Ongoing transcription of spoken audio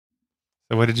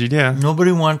So what did you do?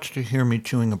 Nobody wants to hear me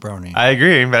chewing a brownie. I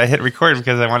agree, but I hit record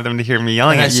because I wanted them to hear me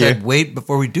yelling and at I you. said, wait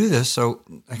before we do this so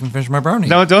I can finish my brownie.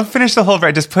 No, don't finish the whole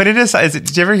brownie. Just put it aside.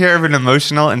 Did you ever hear of an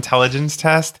emotional intelligence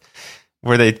test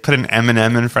where they put an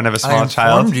M&M in front of a small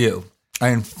child? I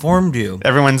informed you.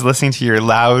 Everyone's listening to your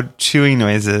loud chewing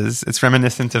noises. It's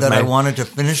reminiscent of that my I wanted to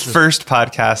finish this. first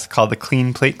podcast called The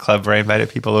Clean Plate Club, where I invited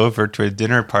people over to a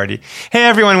dinner party. Hey,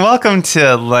 everyone. Welcome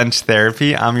to Lunch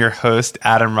Therapy. I'm your host,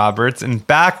 Adam Roberts. And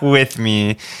back with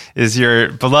me is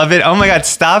your beloved... Oh, my God.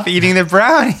 Stop eating the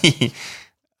brownie.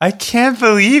 I can't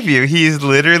believe you. He's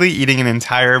literally eating an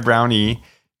entire brownie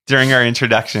during our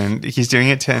introduction. He's doing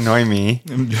it to annoy me.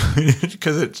 I'm doing it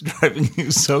because it's driving you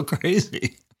so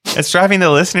crazy. It's driving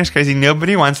the listeners crazy.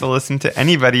 Nobody wants to listen to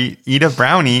anybody eat a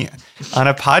brownie on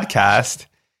a podcast.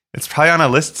 It's probably on a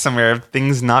list somewhere of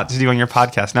things not to do on your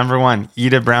podcast. Number 1,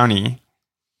 eat a brownie.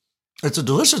 It's a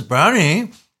delicious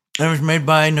brownie. And it was made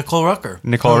by Nicole Rucker.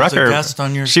 Nicole Rucker. A guest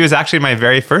on your... She was actually my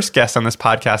very first guest on this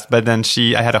podcast, but then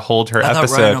I had to hold her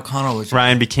episode. Ryan O'Connell was...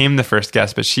 Ryan became the first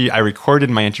guest, but I recorded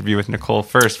my interview with Nicole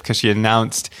first because she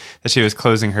announced that she was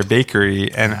closing her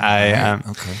bakery. And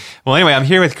Okay. Well, anyway, I'm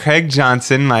here with Craig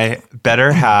Johnson, my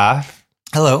better half.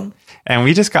 Hello. And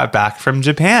we just got back from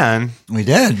Japan. We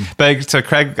did. But so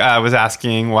Craig was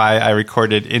asking why I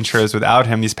recorded intros without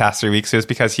him these past 3 weeks. It was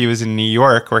because he was in New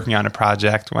York working on a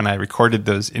project when I recorded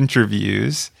those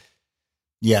interviews.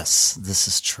 Yes, this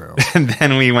is true. And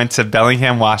then we went to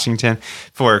Bellingham, Washington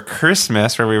for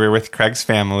Christmas, where we were with Craig's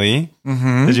family.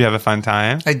 Mm-hmm. Did you have a fun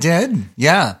time? I did.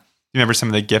 Yeah. You remember some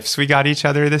of the gifts we got each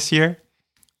other this year?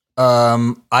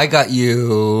 I got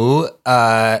you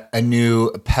a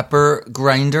new pepper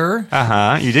grinder.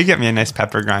 You did get me a nice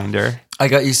pepper grinder. I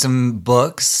got you some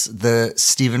books, the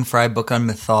Stephen Fry book on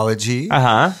mythology,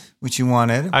 which you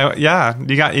wanted. You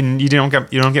don't get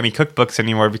me cookbooks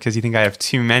anymore because you think I have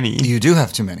too many. You do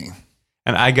have too many.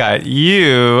 And I got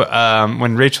you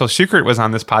when Rachel Schukert was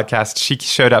on this podcast. She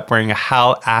showed up wearing a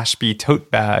Hal Ashby tote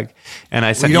bag, and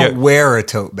I said, "You don't wear a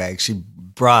tote bag." She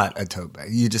brought a tote bag.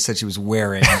 You just said she was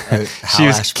wearing a Hal she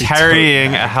was Ashby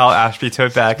carrying a Hal Ashby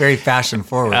tote bag. Very fashion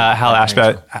forward. Hal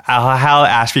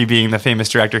Ashby being the famous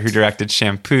director who directed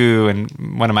Shampoo and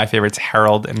one of my favorites,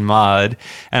 Harold and Maude.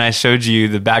 And I showed you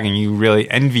the bag and you really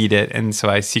envied it. And so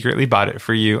I secretly bought it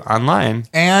for you online.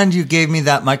 And you gave me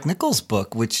that Mike Nichols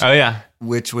book, which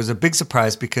was a big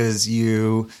surprise because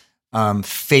you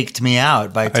faked me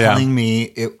out by telling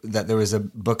me that there was a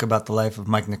book about the life of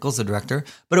Mike Nichols, the director,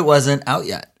 but it wasn't out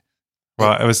yet.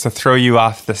 Well, it was to throw you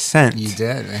off the scent. You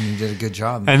did, and you did a good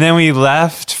job. And then we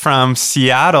left from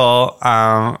Seattle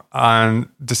on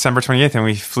December 28th, and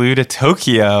we flew to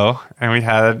Tokyo, and we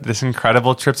had this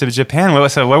incredible trip to Japan.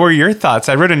 So what were your thoughts?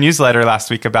 I wrote a newsletter last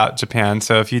week about Japan,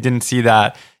 so if you didn't see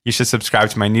that, you should subscribe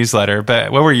to my newsletter.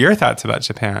 But what were your thoughts about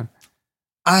Japan?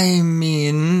 I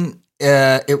mean...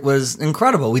 it was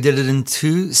incredible. We did it in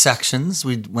 2 sections.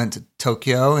 We went to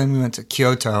Tokyo and we went to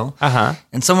Kyoto.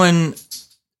 And someone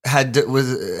had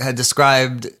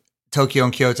described Tokyo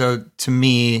and Kyoto to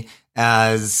me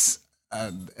as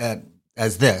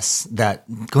this: that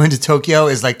going to Tokyo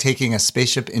is like taking a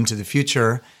spaceship into the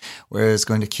future, whereas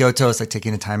going to Kyoto is like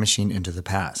taking a time machine into the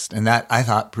past. And that I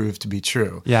thought proved to be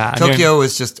true. Yeah, Tokyo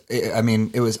was just,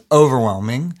 it was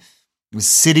overwhelming. It was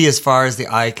city as far as the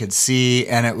eye could see,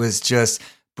 and it was just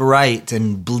bright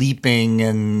and bleeping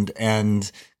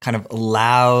and kind of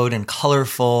loud and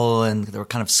colorful, and there were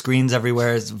kind of screens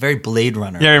everywhere. It's very Blade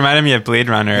Runner. Yeah, it reminded me of Blade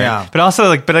Runner. Yeah. But also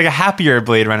like a happier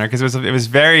Blade Runner because it was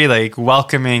very like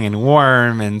welcoming and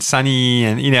warm and sunny,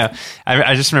 and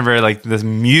I just remember like this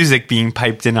music being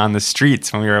piped in on the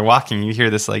streets when we were walking. You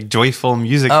hear this like joyful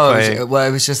music play. It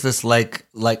was just this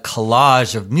like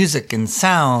collage of music and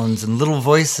sounds and little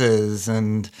voices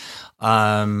and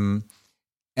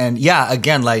yeah,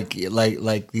 again, like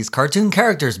these cartoon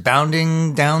characters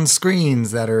bounding down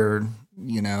screens that are,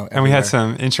 everywhere. And we had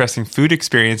some interesting food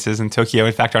experiences in Tokyo.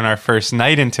 In fact, on our first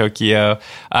night in Tokyo,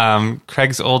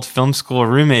 Craig's old film school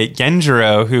roommate,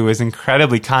 Genjiro, who was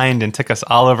incredibly kind and took us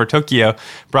all over Tokyo,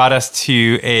 brought us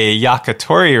to a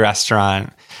yakitori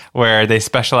restaurant where they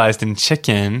specialized in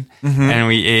chicken. Mm-hmm. And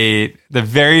we ate, the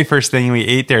very first thing we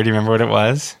ate there, do you remember what it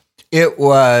was? It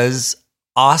was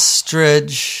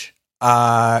ostrich...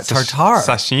 tartare.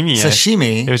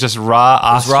 Sashimi. It was just raw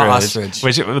ostrich. Raw ostrich.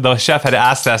 Which the chef had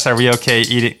asked us, are we okay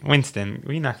eating? Winston,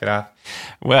 will you knock it off?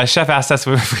 Well, chef asked us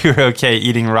if we were okay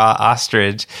eating raw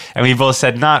ostrich, and we both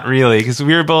said not really, because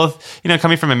we were both,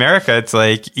 coming from America, it's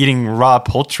like eating raw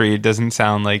poultry doesn't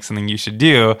sound like something you should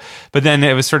do. But then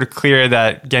it was sort of clear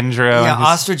that Gendro... Yeah,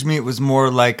 ostrich meat was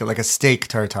more like a steak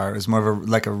tartare. It was more of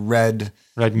a red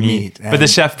meat. But the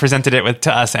chef presented it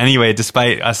to us anyway,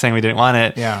 despite us saying we didn't want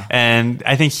it. Yeah. And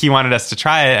I think he wanted us to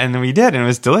try it, and we did, and it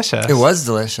was delicious. It was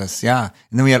delicious, yeah.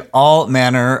 And then we had all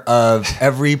manner of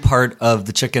every part of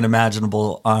the chicken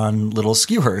imaginable on little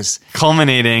skewers.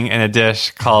 Culminating in a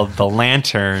dish called the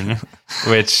lantern,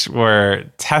 which were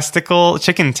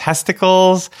chicken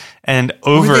testicles and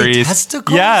ovaries. Were they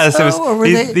testicles? Yes, though, it was. Or were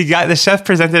they... The chef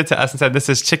presented it to us and said, "This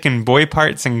is chicken boy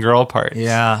parts and girl parts."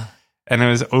 Yeah. And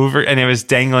it was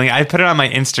dangling. I put it on my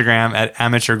Instagram at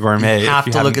Amateur Gourmet. You have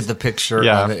to look at the picture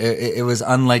of it. It was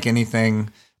unlike anything.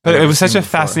 But it was such a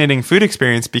fascinating food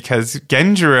experience because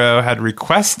Genjiro had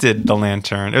requested the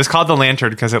lantern. It was called the lantern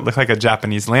because it looked like a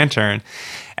Japanese lantern.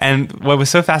 And what was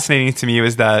so fascinating to me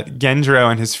was that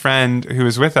Genjiro and his friend who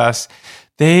was with us,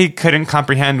 they couldn't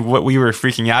comprehend what we were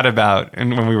freaking out about,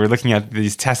 and when we were looking at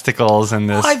these testicles and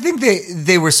this. Well, I think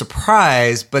they were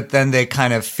surprised, but then they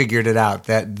kind of figured it out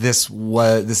that this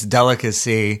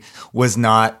delicacy was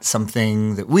not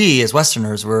something that we as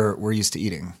Westerners were used to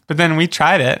eating. But then we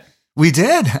tried it. We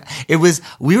did.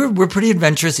 We're pretty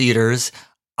adventurous eaters.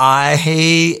 I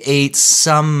ate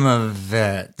some of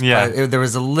it. Yeah, but there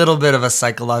was a little bit of a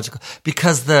psychological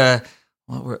because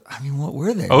what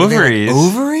were they? Ovaries. Were they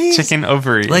ovaries? Chicken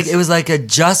ovaries. Like it was like a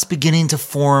just beginning to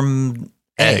form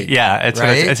egg. Yeah,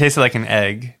 right? It tasted like an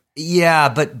egg. Yeah,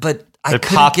 but I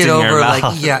couldn't get over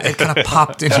it kind of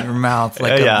popped in your mouth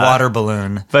like a water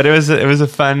balloon. But it was a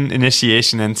fun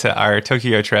initiation into our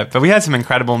Tokyo trip. But we had some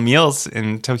incredible meals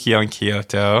in Tokyo and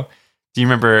Kyoto. Do you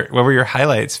remember what were your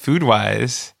highlights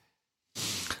food-wise?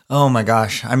 Oh my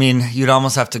gosh. I mean, you'd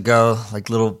almost have to go like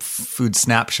little food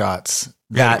snapshots.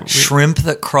 That shrimp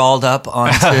that crawled up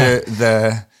onto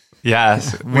the...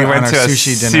 Yes. We went to a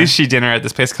sushi dinner at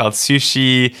this place called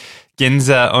Sushi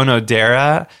Ginza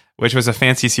Onodera, which was a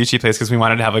fancy sushi place because we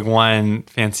wanted to have like one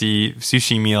fancy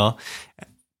sushi meal.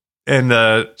 And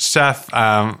the chef,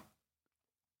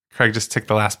 Craig, just took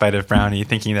the last bite of brownie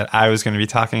thinking that I was going to be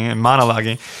talking and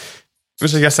monologuing,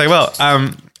 which I guess I will.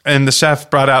 And the chef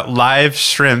brought out live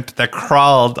shrimp that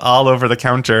crawled all over the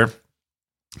counter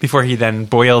before he then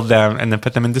boiled them and then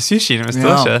put them into sushi, and it was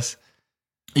delicious.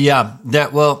 Yeah,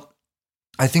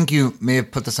 I think you may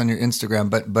have put this on your Instagram,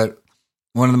 but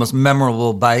one of the most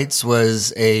memorable bites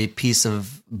was a piece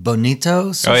of bonito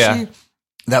sushi. Oh, yeah.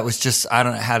 That was just,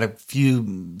 had a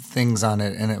few things on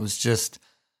it, and it was just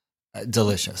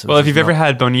delicious. Well, if you've ever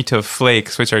had bonito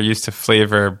flakes, which are used to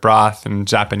flavor broth in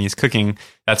Japanese cooking,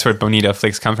 that's where bonito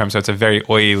flakes come from. So it's a very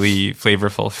oily,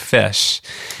 flavorful fish.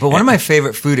 But one of my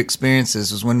favorite food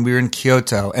experiences was when we were in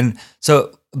Kyoto. And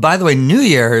so, by the way, New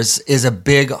Year's is a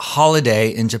big holiday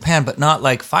in Japan, but not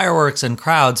like fireworks and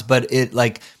crowds, but it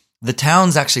like the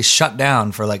town's actually shut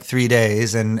down for like 3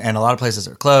 days and a lot of places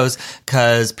are closed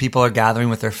because people are gathering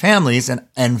with their families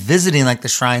and visiting like the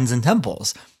shrines and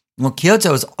temples. Well,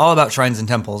 Kyoto is all about shrines and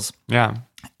temples. Yeah.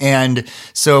 And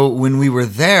so when we were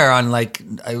there on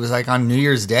it was like on New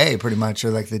Year's Day pretty much,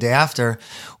 or like the day after,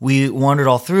 we wandered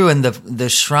all through and the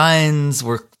shrines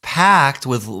were packed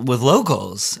with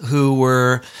locals who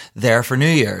were there for New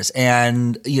Year's.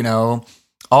 And,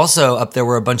 also up there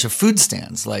were a bunch of food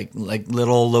stands, like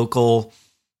little local,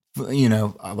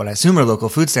 what I assume are local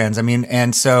food stands. I mean,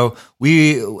 and so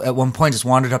we at one point just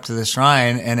wandered up to the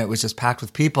shrine and it was just packed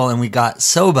with people and we got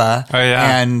soba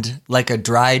and like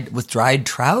dried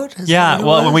trout. Yeah.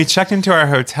 Well, when we checked into our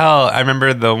hotel, I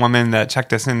remember the woman that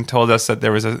checked us in told us that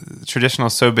there was a traditional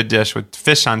soba dish with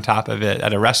fish on top of it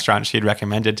at a restaurant she had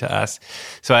recommended to us.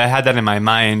 So I had that in my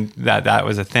mind that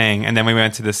was a thing. And then we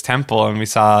went to this temple and we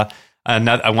saw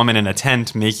a woman in a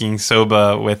tent making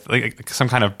soba with like some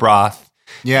kind of broth.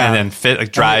 Yeah. And then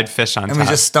dried fish on top. And we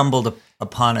just stumbled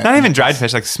upon it. Not even dried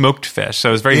fish, like smoked fish. So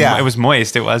it was it was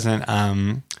moist. It wasn't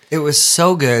it was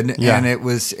so good and it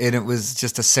was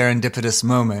just a serendipitous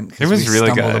moment. It was really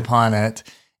good. We stumbled upon it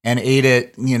and ate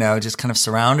it, just kind of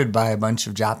surrounded by a bunch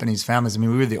of Japanese families. I mean,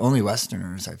 we were the only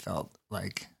Westerners, I felt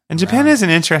like. And Japan is an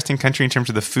interesting country in terms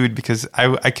of the food because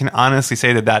I can honestly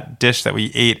say that dish that we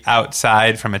ate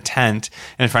outside from a tent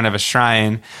in front of a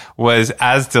shrine was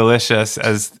as delicious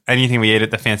as anything we ate at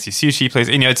the fancy sushi place.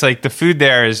 It's like the food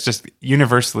there is just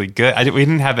universally good. We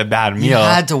didn't have a bad meal. You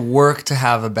had to work to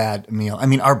have a bad meal. I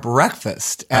mean, our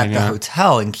breakfast at the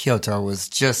hotel in Kyoto was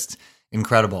just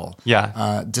incredible.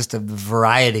 Yeah. Just a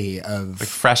variety of... like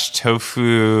fresh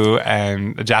tofu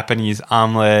and a Japanese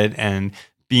omelet and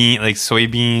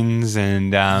soybeans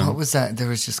and what was that? There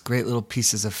was just great little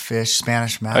pieces of fish,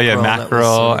 Spanish mackerel. Oh yeah,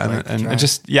 mackerel and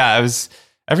just it was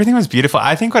everything was beautiful.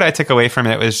 I think what I took away from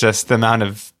it was just the amount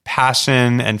of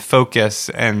passion and focus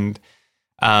and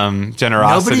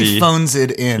generosity. Nobody phones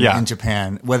it in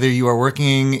Japan. Whether you are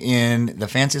working in the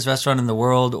fanciest restaurant in the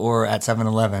world or at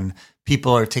 7-Eleven,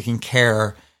 people are taking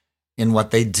care in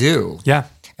what they do. Yeah.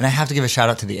 And I have to give a shout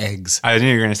out to the eggs. I knew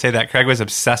you were going to say that. Craig was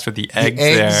obsessed with the eggs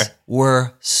there.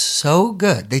 Were so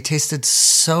good. They tasted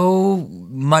so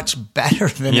much better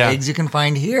than eggs you can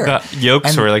find here. The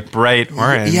yolks were like bright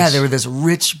orange. Yeah, they were this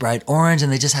rich, bright orange,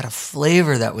 and they just had a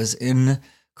flavor that was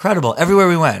incredible. Everywhere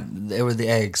we went, they were the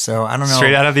eggs. So I don't know.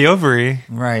 Straight out of the ovary.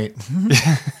 Right.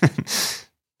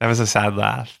 That was a sad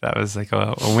laugh. That was like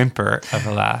a whimper of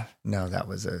a laugh. No, that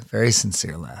was a very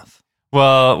sincere laugh.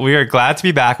 Well, we are glad to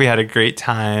be back. We had a great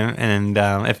time. And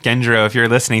if Gendro, if you're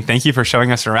listening, thank you for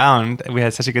showing us around. We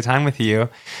had such a good time with you.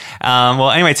 Well,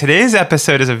 anyway, today's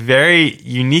episode is a very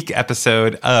unique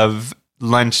episode of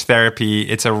Lunch Therapy.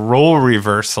 It's a role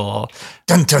reversal.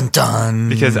 Dun, dun, dun.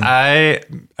 Because a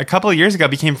couple of years ago,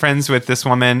 became friends with this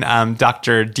woman,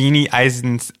 Dr. Deanie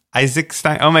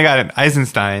Eichenstein. Oh my God,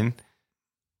 Eichenstein.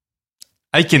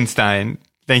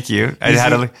 Thank you. I had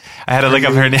to look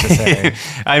up her name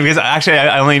because actually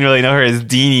I only really know her as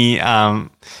Deanie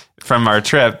from our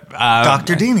trip.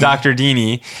 Dr. Deanie. Dr.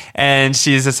 Deanie, and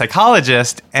she's a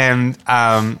psychologist, and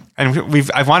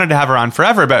I've wanted to have her on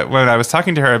forever. But when I was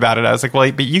talking to her about it, I was like, well,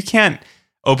 but you can't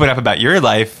open up about your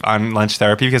life on Lunch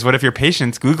Therapy, because what if your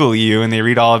patients Google you and they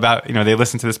read all about, they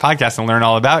listen to this podcast and learn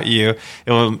all about you?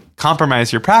 It will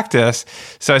compromise your practice.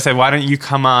 So I said, why don't you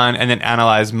come on and then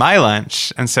analyze my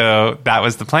lunch? And so that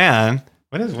was the plan.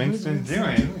 What is Winston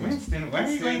doing? Winston, why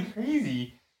are you going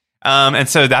crazy? And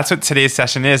so that's what today's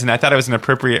session is. And I thought it was an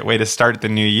appropriate way to start the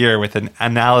new year with an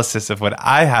analysis of what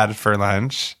I had for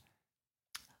lunch.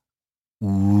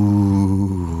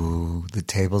 Ooh, the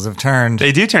tables have turned.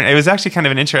 They do turn. It was actually kind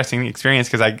of an interesting experience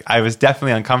because I was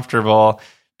definitely uncomfortable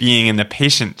being in the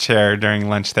patient chair during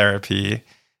Lunch Therapy,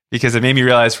 because it made me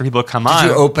realize for people to come on. Did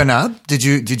you open up? Did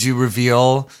you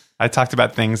reveal? I talked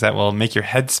about things that will make your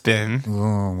head spin.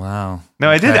 Oh, wow. No,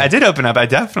 okay. I did open up. I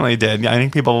definitely did. I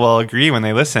think people will agree when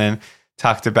they listen.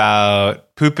 Talked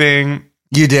about pooping.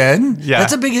 You did? Yeah.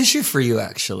 That's a big issue for you,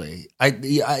 actually.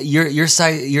 Your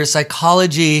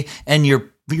psychology and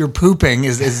your pooping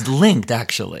is linked,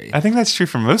 actually. I think that's true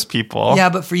for most people. Yeah,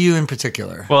 but for you in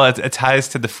particular. Well, it ties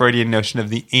to the Freudian notion of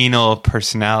the anal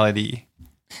personality.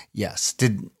 Yes.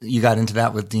 Did you got into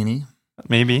that with Deanie?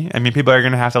 Maybe. I mean, people are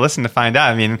going to have to listen to find out.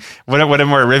 I mean, what a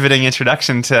more riveting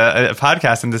introduction to a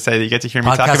podcast than to say that you get to hear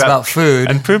me talk about food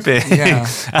and pooping. Yeah.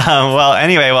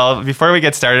 Before we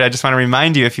get started, I just want to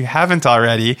remind you, if you haven't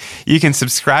already, you can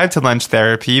subscribe to Lunch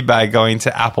Therapy by going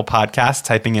to Apple Podcasts,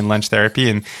 typing in Lunch Therapy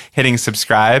and hitting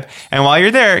subscribe. And while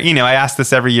you're there, I ask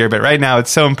this every year, but right now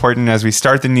it's so important as we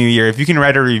start the new year. If you can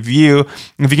write a review,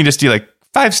 if you can just do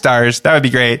 5 stars, that would be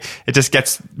great. It just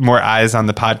gets more eyes on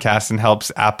the podcast and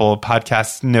helps Apple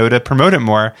Podcasts know to promote it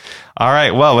more. All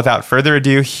right. Well, without further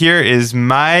ado, here is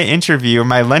my interview,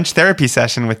 my Lunch Therapy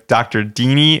session with Dr.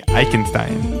 Deanie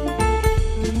Eichenstein.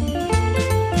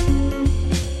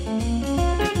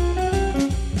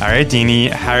 All right,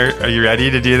 Deanie, are you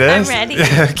ready to do this? I'm ready.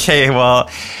 Okay. Well,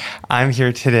 I'm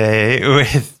here today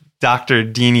with Dr.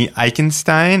 Deanie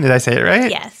Eichenstein. Did I say it right?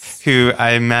 Yes. Who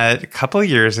I met a couple of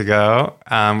years ago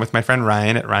with my friend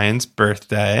Ryan at Ryan's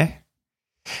birthday.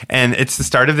 And it's the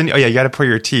start of the... you got to pour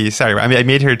your tea. Sorry, I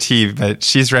made her tea, but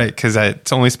she's right, because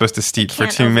it's only supposed to steep for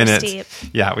 2 minutes.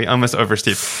 Yeah, we almost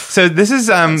oversteep. So this is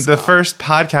the first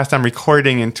podcast I'm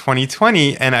recording in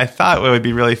 2020, and I thought what would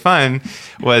be really fun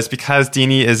was, because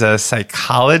Deanie is a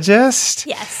psychologist,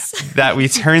 yes, that we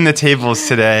turn the tables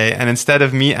today, and instead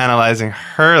of me analyzing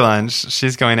her lunch,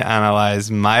 she's going to analyze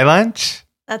my lunch.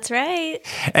 That's right.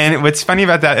 And what's funny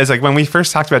about that is, when we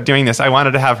first talked about doing this, I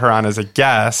wanted to have her on as a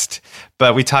guest,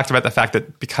 but we talked about the fact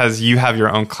that because you have your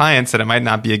own clients, that it might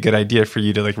not be a good idea for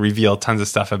you to reveal tons of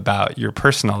stuff about your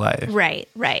personal life. Right.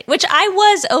 Which I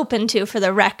was open to, for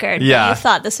the record. Yeah. But you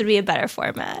thought this would be a better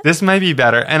format. This might be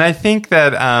better. And I think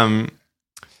that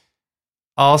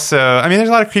also, there's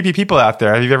a lot of creepy people out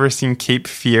there. Have you ever seen Cape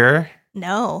Fear?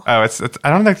 No. Oh, it's I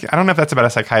don't know if that's about a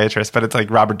psychiatrist, but it's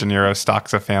Robert De Niro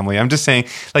stalks a family. I'm just saying,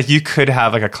 you could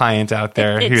have a client out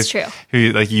there true. who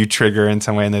you trigger in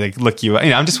some way, and they look you up.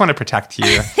 I just want to protect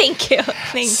you. Thank you.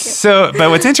 So, but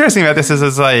what's interesting about this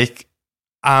is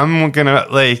I'm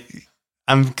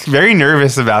I'm very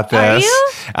nervous about this. Are you?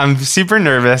 I'm super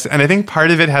nervous. And I think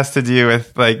part of it has to do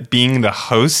with like being the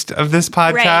host of this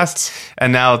podcast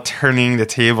and now turning the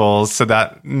tables so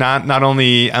that not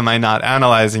only am I not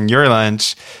analyzing your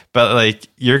lunch, but like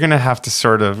you're going to have to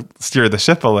sort of steer the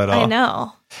ship a little. I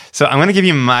know. So I'm going to give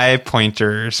you my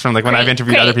pointers from like when I've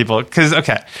interviewed other people. Because,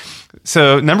 okay.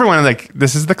 So number one, like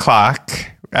this is the clock,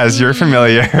 as you're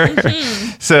familiar.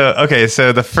 So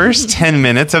the first 10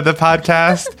 minutes of the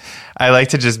podcast, I like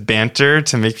to just banter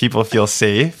to make people feel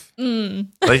safe.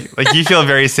 Like you feel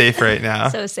very safe right now.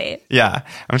 So safe. Yeah.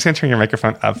 I'm just going to turn your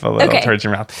microphone up a little towards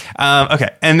your mouth. Okay.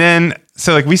 And then,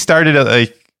 so like we started at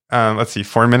like, let's see,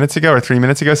 4 minutes ago or 3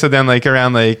 minutes ago. So then like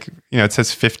around like, it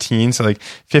says 15. So like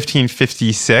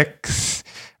 15:56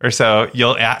 or so,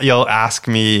 you'll ask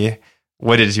me,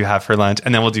 what did you have for lunch?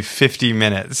 And then we'll do 50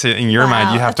 minutes. So in your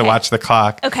mind, you have to watch the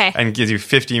clock and gives you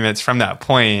 50 minutes from that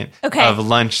point of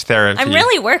lunch therapy. I'm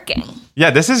really working. Yeah,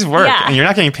 this is work, and you're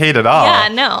not getting paid at all. Yeah,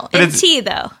 no. But it's tea,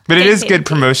 though. But it is good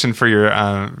promotion for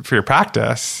your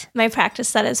practice. My practice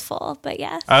set is full, but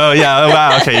yes. Oh, yeah. Oh,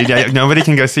 wow. Okay. Yeah, nobody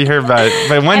can go see her, but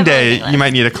one day you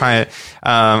might need a client.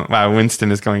 Wow,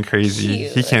 Winston is going crazy.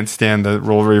 Cute. He can't stand the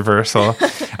role reversal.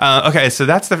 Okay, so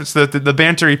that's the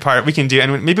bantery part we can do.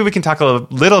 And maybe we can talk a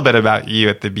little bit about you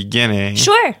at the beginning.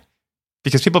 Sure.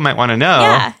 Because people might want to know.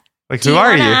 Yeah. Like, who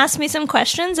are you? Do you want to ask me some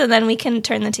questions and then we can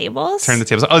turn the tables?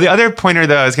 Oh, the other pointer,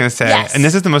 though, I was going to say, and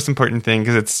this is the most important thing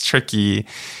because it's tricky,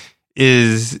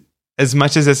 is as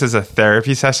much as this is a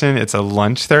therapy session, it's a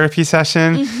lunch therapy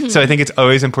session. So I think it's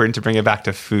always important to bring it back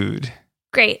to food.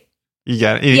 Great. You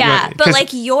get it? But like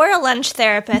you're a lunch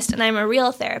therapist and I'm a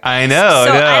real therapist. I know.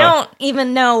 So I don't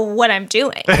even know what I'm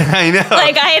doing. I know.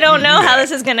 Like I don't know how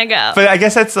this is going to go. But I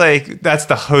guess that's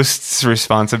the host's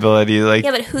responsibility. Like,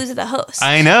 yeah, but who's the host?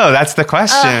 I know. That's the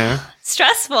question.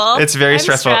 Stressful. It's very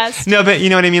stressful. Stressed. No, but you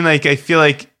know what I mean? Like, I feel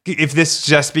like if this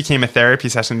just became a therapy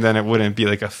session, then it wouldn't be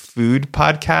like a food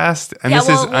podcast. And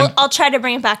I'll try to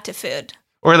bring it back to food.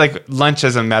 Or like lunch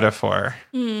as a metaphor.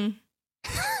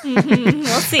 We'll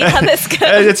see how this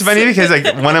goes. It's funny because like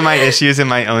one of my issues in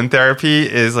my own therapy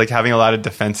is like having a lot of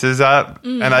defenses up.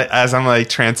 And as I'm like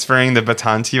transferring the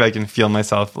baton to you, I can feel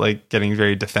myself like getting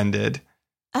very defended.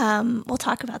 We'll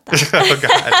talk about that. Oh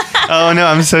God. Oh no,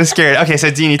 I'm so scared. Okay, so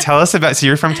Deanie, tell us so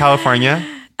you're from California?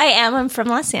 I am. I'm from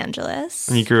Los Angeles.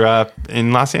 And you grew up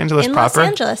in Los Angeles proper? Los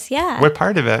Angeles, yeah. What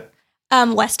part of it?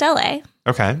 West LA.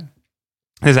 Okay.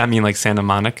 Does that mean like Santa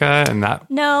Monica and that?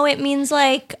 No, it means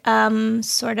like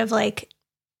sort of like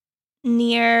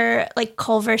near like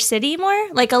Culver City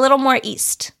more, like a little more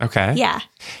east. Okay. Yeah.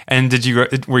 And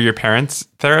were your parents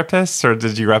therapists or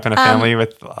did you grow up in a family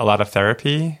with a lot of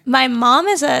therapy? My mom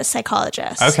is a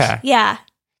psychologist. Okay. Yeah.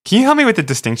 Can you help me with the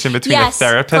distinction between a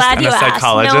therapist and a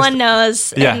psychologist? No one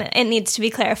knows, and it needs to be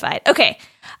clarified. Okay.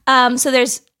 So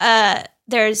there's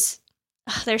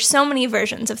so many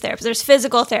versions of therapists. There's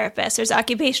physical therapists, there's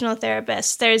occupational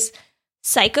therapists, there's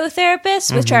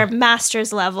psychotherapists, which are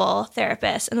master's level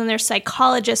therapists, and then there's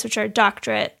psychologists, which are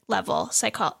doctorate level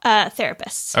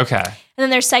therapists. Okay. And then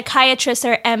there's psychiatrists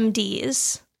or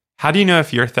MDs. How do you know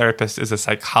if your therapist is a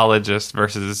psychologist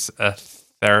versus a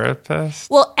therapist?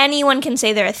 Well, anyone can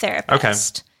say they're a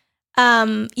therapist.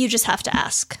 Okay. You just have to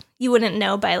ask. You wouldn't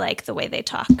know by like the way they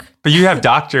talk. But you have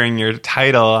doctor in your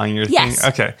title on your thing.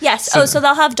 Okay. Yes. So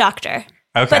they'll have doctor.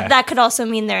 Okay. But that could also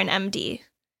mean they're an MD.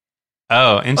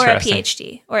 Oh, interesting. Or a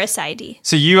PhD or a PsyD.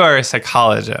 So you are a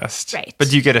psychologist. Right. But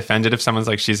do you get offended if someone's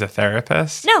like, she's a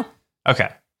therapist? No. Okay.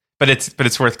 But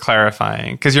it's worth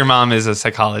clarifying because your mom is a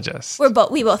psychologist. We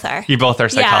both are. You both are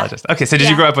psychologists. Yeah. Okay, so did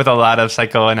you grow up with a lot of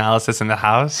psychoanalysis in the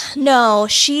house? No,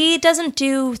 she doesn't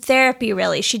do therapy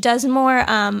really. She does more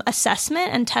assessment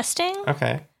and testing.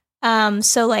 Okay.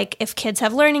 So like if kids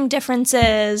have learning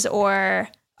differences or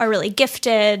are really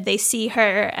gifted, they see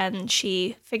her and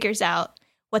she figures out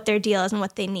what their deal is and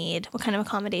what they need, what kind of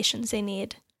accommodations they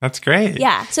need. That's great.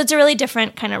 Yeah, so it's a really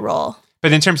different kind of role.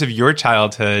 But in terms of your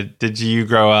childhood, did you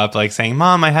grow up like saying,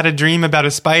 Mom, I had a dream about a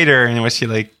spider? And was she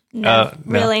like, no,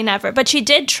 really never. But she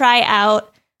did try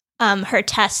out her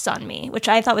tests on me, which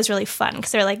I thought was really fun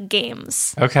because they're like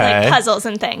games. Okay. Like puzzles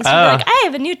and things. So like, I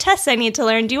have a new test I need to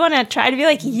learn. Do you want to try to be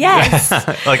like, yes.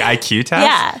 Like IQ tests?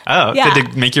 Yeah. Oh, yeah. Did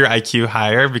it make your IQ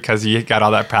higher because you got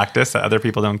all that practice that other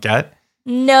people don't get?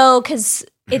 No, because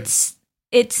it's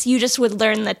you just would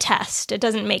learn the test. It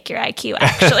doesn't make your IQ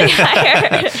actually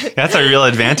higher. That's a real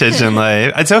advantage in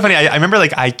life. It's so funny. I remember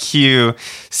like IQ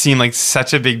seemed like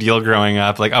such a big deal growing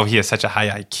up. Like, oh, he has such a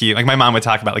high IQ. Like my mom would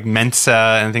talk about like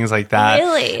Mensa and things like that.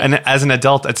 Really? And as an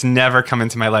adult, it's never come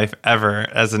into my life ever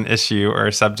as an issue or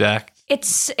a subject.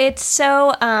 It's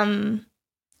so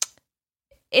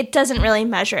it doesn't really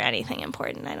measure anything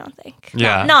important, I don't think.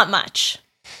 Yeah. Not much.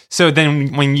 So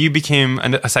then when you became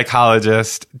a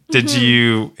psychologist, did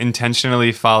you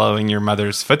intentionally follow in your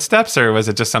mother's footsteps, or was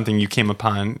it just something you came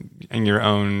upon in your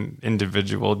own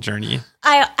individual journey?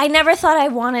 I never thought I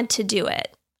wanted to do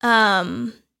it.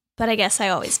 But I guess I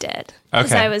always did.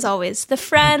 Because I was always the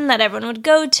friend that everyone would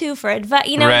go to for advice.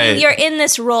 You know, Right. you're in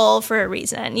this role for a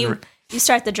reason. You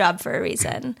start the job for a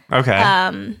reason.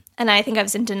 Okay. And I think I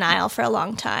was in denial for a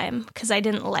long time because I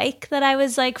didn't like that I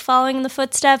was like following the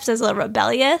footsteps. I was a little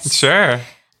rebellious. Sure.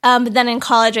 But then in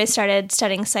college, I started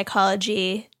studying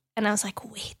psychology, and I was like,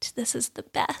 wait, this is the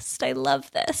best. I love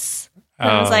this.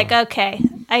 And I was like, okay,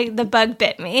 the bug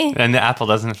bit me. And the apple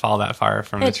doesn't fall that far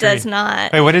from the tree. It does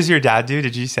not. Wait, what does your dad do,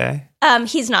 did you say?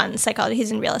 He's not in psychology.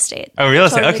 He's in real estate. Oh, real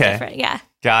estate. Totally Okay. different. Yeah.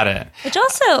 Got it. Which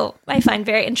also I find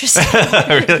very interesting.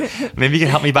 Really? Maybe you can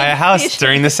help me buy a house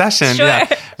during the session. Sure. Yeah.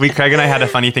 Craig and I had a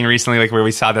funny thing recently, like where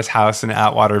we saw this house in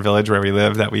Atwater Village where we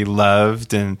live that we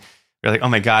loved, and we were like, oh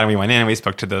my God, and we went in and we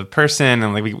spoke to the person,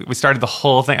 and like we started the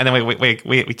whole thing, and then wait,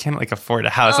 we can't like afford a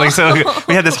house. Like, so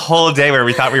we had this whole day where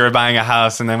we thought we were buying a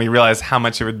house, and then we realized how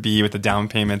much it would be with the down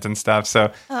payment and stuff.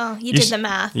 So you did the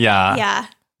math. Yeah. Yeah.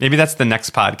 Maybe that's the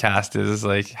next podcast is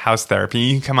like house therapy.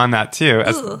 You can come on that too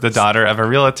as the daughter of a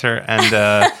realtor and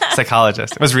a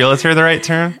psychologist. Was realtor the right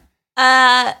term?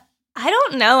 I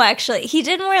don't know, actually. He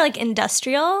did more like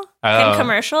industrial and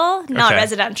commercial, not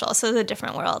residential. So it's a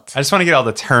different world. I just want to get all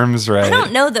the terms right. I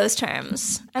don't know those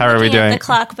terms. How are we doing? At the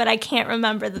clock, but I can't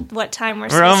remember what time we're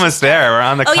We're almost there. We're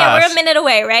on the cusp. Oh, yeah, we're a minute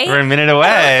away, right? We're a minute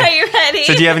away. Are you ready?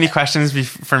 So do you have any questions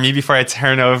for me before I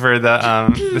turn over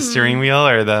the steering wheel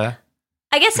or the...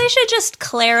 I guess I should just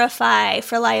clarify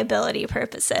for liability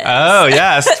purposes. Oh,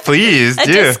 yes, please a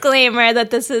do. disclaimer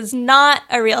that this is not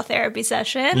a real therapy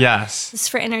session. Yes. This is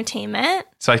for entertainment.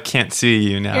 So I can't sue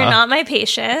you now. You're not my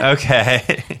patient.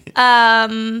 Okay.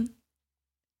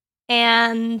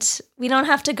 And we don't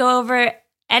have to go over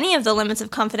any of the limits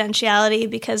of confidentiality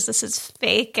because this is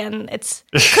fake and it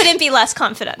couldn't be less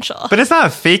confidential. But it's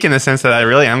not fake in the sense that I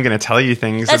really am going to tell you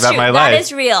things That's about true. my life. That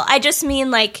is real. I just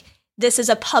mean like this is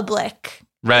a public...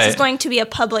 Right. This is going to be a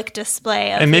public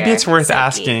display of And maybe your it's worth psyche.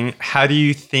 asking, how do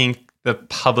you think the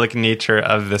public nature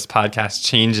of this podcast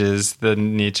changes the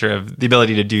nature of the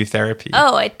ability to do therapy?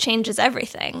 Oh, it changes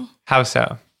everything. How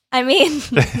so? I mean,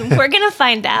 we're going to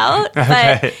find out, but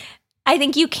Okay. I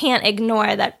think you can't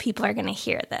ignore that people are going to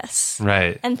hear this.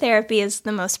 Right. And therapy is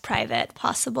the most private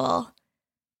possible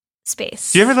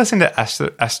space. Do you ever listen to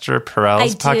Esther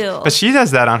Perel's podcast? I do. But she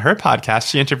does that on her podcast.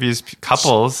 She interviews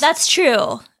couples. That's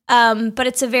true. But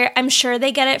it's I'm sure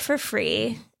they get it for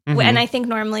free. Mm-hmm. And I think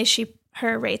normally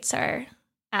her rates are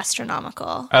astronomical.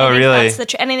 Oh, I think really?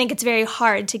 That's and I think it's very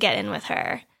hard to get in with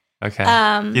her. Okay.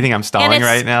 You think I'm stalling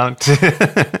right now? And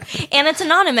it's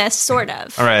anonymous, sort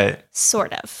of. All right.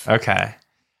 Sort of. Okay.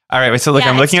 All right. So look,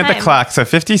 Yeah, I'm looking it's at the time. clock. So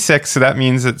 56. So that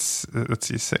means it's, let's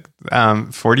see,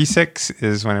 46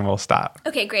 is when it will stop.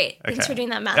 Okay, great. Thanks for doing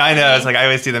that math. I know. for It's me. like I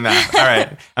always do the math. All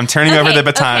right. I'm turning over the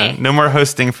baton. okay. No more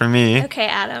hosting for me. Okay,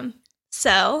 Adam.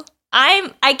 So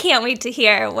I can't wait to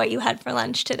hear what you had for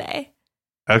lunch today.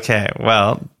 Okay.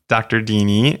 Well, Dr.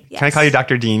 Deanie. Yes. Can I call you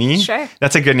Dr. Deanie? Sure.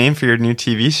 That's a good name for your new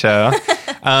TV show.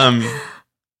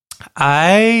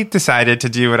 I decided to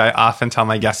do what I often tell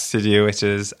my guests to do, which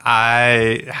is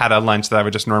I had a lunch that I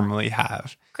would just normally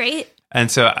have. Great.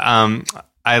 And so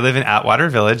I live in Atwater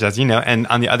Village, as you know, and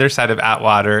on the other side of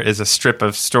Atwater is a strip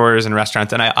of stores and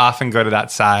restaurants. And I often go to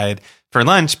that side for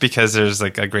lunch because there's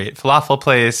like a great falafel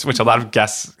place, which a lot of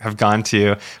guests have gone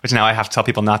to, which now I have to tell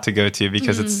people not to go to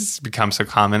because it's become so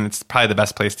common. It's probably the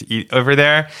best place to eat over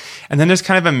there. And then there's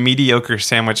kind of a mediocre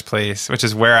sandwich place, which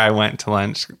is where I went to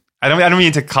lunch. I don't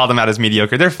mean to call them out as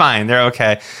mediocre. They're fine. They're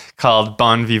okay. Called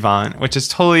Bon Vivant, which is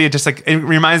totally just like, it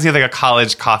reminds me of like a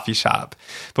college coffee shop.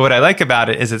 But what I like about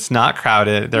it is it's not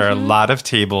crowded. There are a lot of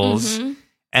tables.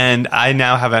 And I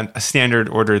now have a standard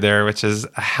order there, which is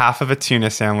a half of a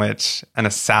tuna sandwich and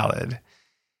a salad.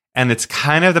 And it's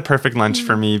kind of the perfect lunch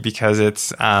for me because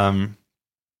it's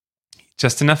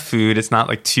just enough food. It's not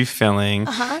like too filling.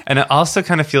 And it also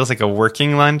kind of feels like a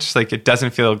working lunch. Like it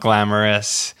doesn't feel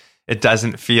glamorous. It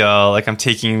doesn't feel like I'm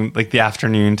taking like the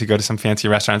afternoon to go to some fancy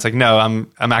restaurant. It's like, no,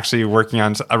 I'm actually working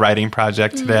on a writing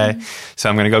project today. So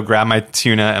I'm going to go grab my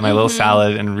tuna and my little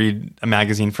salad and read a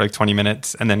magazine for like 20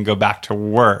 minutes and then go back to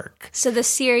work. So the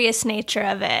serious nature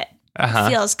of it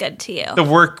feels good to you. The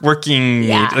working,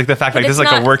 like the fact that this is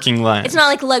like a working lunch. It's not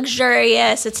like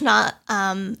luxurious. It's not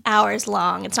hours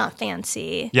long. It's not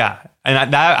fancy. Yeah.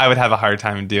 And that I would have a hard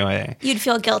time doing. You'd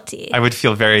feel guilty. I would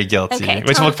feel very guilty,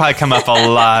 which will probably come up a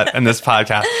lot in this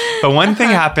podcast. But one thing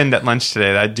happened at lunch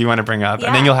today that I do want to bring up,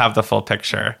 and then you'll have the full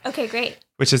picture. Okay, great.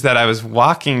 Which is that I was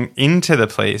walking into the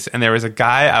place, and there was a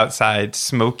guy outside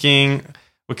smoking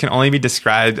what can only be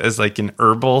described as like an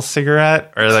herbal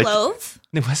cigarette. Or like clove?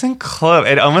 It wasn't clove.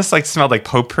 It almost like smelled like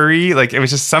potpourri. Like it was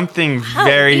just something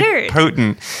very weird.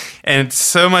 Potent. And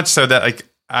so much so that like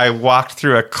I walked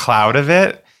through a cloud of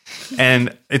it.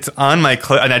 And it's on my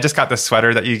clothes. And I just got the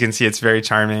sweater that you can see. It's very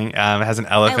charming. It has an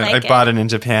elephant. I bought it in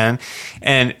Japan.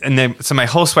 And then, so my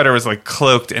whole sweater was like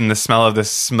cloaked in the smell of the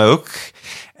smoke.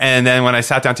 And then when I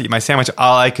sat down to eat my sandwich,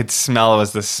 all I could smell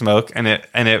was the smoke. And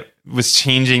it was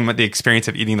changing the experience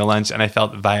of eating the lunch. And I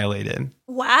felt violated.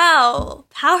 Wow.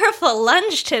 Powerful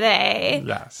lunch today.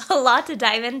 Yes. A lot to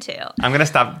dive into. I'm going to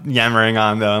stop yammering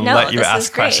on though and let you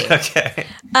ask questions. Okay.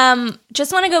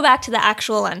 Just want to go back to the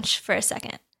actual lunch for a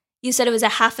second. You said it was a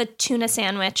half a tuna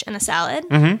sandwich and a salad.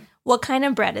 Mm-hmm. What kind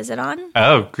of bread is it on?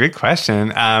 Oh, good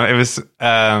question. It was,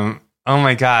 oh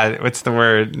my God, what's the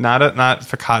word? Not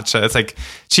focaccia. It's like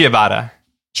ciabatta.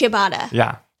 Ciabatta.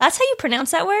 Yeah. That's how you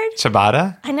pronounce that word?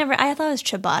 Ciabatta? I thought it was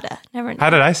ciabatta. Never. How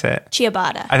did I say it?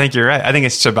 Ciabatta. I think you're right. I think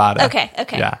it's ciabatta. Okay.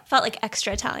 Yeah. Felt like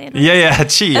extra Italian. Yeah,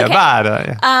 ciabatta.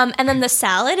 Okay. Yeah. And then the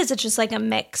salad, is it just like a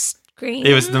mixed greens?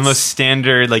 It was the most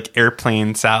standard like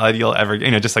airplane salad you'll ever,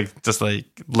 just like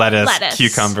lettuce,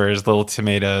 cucumbers, little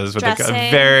tomatoes with like a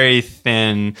very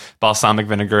thin balsamic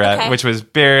vinaigrette, which was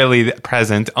barely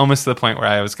present, almost to the point where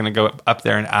I was going to go up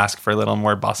there and ask for a little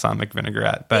more balsamic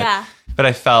vinaigrette. But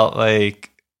I felt like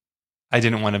I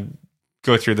didn't want to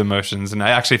go through the motions, and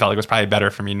I actually felt like it was probably better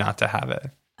for me not to have it.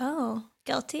 Oh,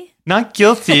 guilty? Not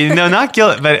guilty. No, not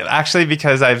guilt, but actually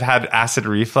because I've had acid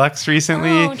reflux recently.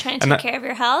 Oh, trying to take care of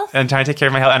your health? And trying to take care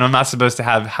of my health. And I'm not supposed to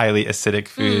have highly acidic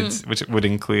foods, which would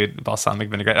include balsamic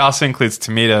vinaigrette. It also includes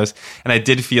tomatoes. And I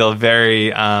did feel very,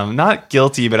 not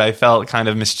guilty, but I felt kind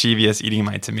of mischievous eating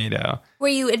my tomato. Were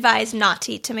you advised not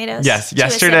to eat tomatoes? Yes.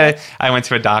 Yesterday, I went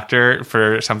to a doctor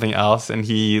for something else, and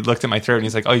he looked at my throat, and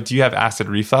he's like, "Oh, do you have acid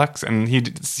reflux?" And he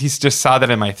just saw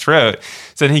that in my throat.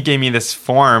 So then he gave me this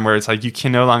form where it's like, you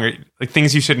can no longer, like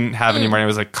things you shouldn't have anymore. And it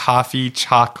was like coffee,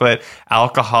 chocolate,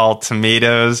 alcohol,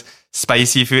 tomatoes,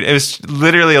 spicy food. It was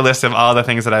literally a list of all the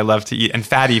things that I love to eat, and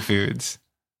fatty foods.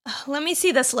 Let me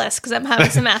see this list because I'm having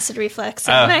some acid reflux.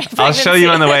 I'll show you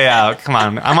on the way out. Come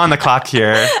on. I'm on the clock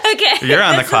here. Okay. You're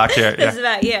on the clock here. This is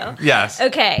about you. Yes.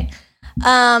 Okay.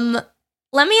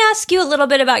 Let me ask you a little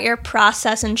bit about your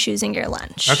process in choosing your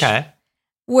lunch. Okay.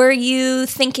 Were you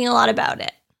thinking a lot about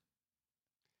it?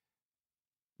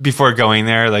 Before going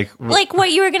there? Like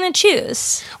what you were going to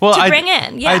choose to bring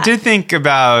in? Yeah. I did think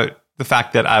about the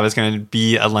fact that I was going to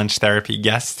be a lunch therapy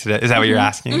guest today. Is that what you're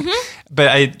asking? Mm-hmm. But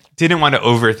I didn't want to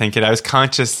overthink it. I was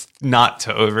conscious not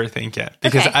to overthink it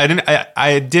because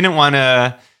I didn't want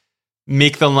to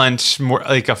make the lunch more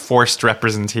like a forced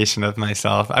representation of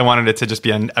myself. I wanted it to just be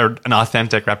an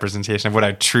authentic representation of what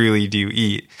I truly do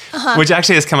eat, which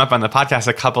actually has come up on the podcast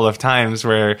a couple of times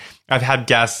where I've had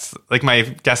guests, like my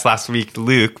guest last week,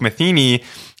 Luke Matheny,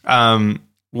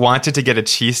 wanted to get a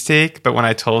cheesesteak, but when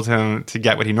I told him to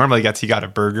get what he normally gets, he got a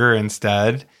burger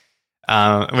instead,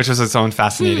 which was its own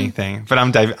fascinating thing. But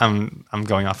I'm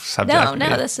going off subject.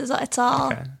 No, it's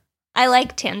all. Okay. I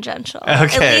like tangential.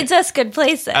 Okay. It leads us good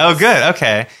places. Oh, good.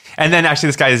 Okay. And then actually,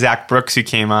 this guy Zach Brooks who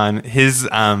came on,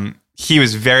 he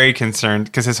was very concerned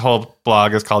because his whole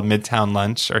blog is called Midtown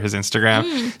Lunch, or his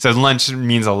Instagram. So lunch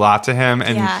means a lot to him,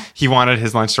 and he wanted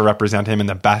his lunch to represent him in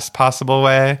the best possible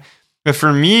way. But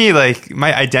for me, like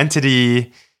my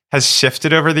identity has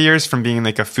shifted over the years from being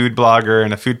like a food blogger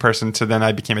and a food person to then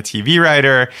I became a TV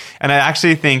writer. And I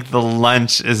actually think the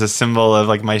lunch is a symbol of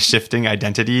like my shifting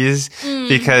identities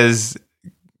because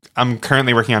I'm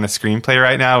currently working on a screenplay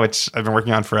right now, which I've been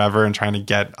working on forever and trying to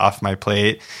get off my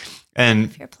plate. And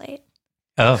off your plate.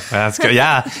 Oh, that's good.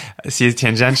 Yeah. See, it's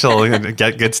tangential,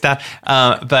 get good stuff.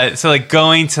 But so like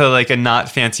going to like a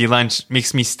not fancy lunch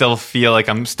makes me still feel like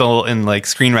I'm still in like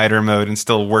screenwriter mode and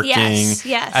still working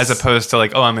as opposed to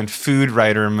like, oh, I'm in food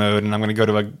writer mode and I'm going to go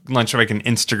to a lunch where I can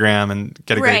Instagram and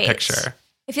get a great picture.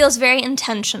 It feels very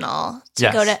intentional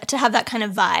to go to have that kind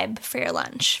of vibe for your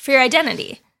lunch, for your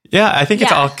identity. Yeah, I think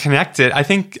it's all connected. I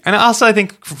think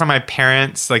from my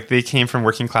parents, like they came from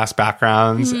working class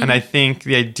backgrounds, and I think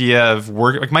the idea of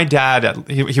work, like my dad,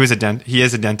 he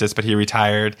is a dentist, but he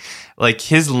retired. Like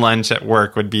his lunch at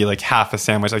work would be like half a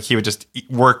sandwich. Like he would just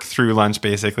work through lunch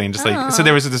basically, and just so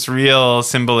there was this real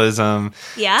symbolism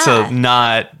to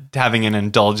not having an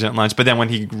indulgent lunch. But then when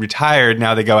he retired,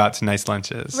 now they go out to nice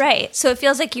lunches. Right. So it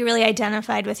feels like you really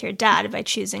identified with your dad by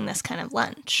choosing this kind of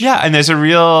lunch. Yeah, and there's a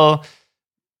real.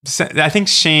 I think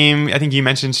shame. I think you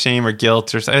mentioned shame or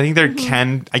guilt, or I think there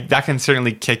that can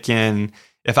certainly kick in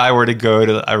if I were to go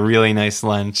to a really nice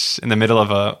lunch in the middle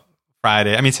of a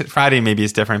Friday. I mean, Friday maybe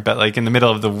is different, but like in the middle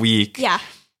of the week. Yeah.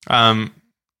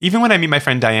 Even when I meet my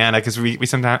friend Diana, because we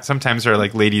sometimes are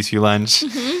like ladies who lunch,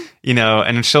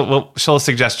 and she'll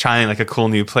suggest trying like a cool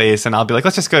new place, and I'll be like,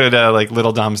 let's just go to like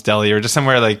Little Dom's Deli or just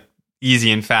somewhere like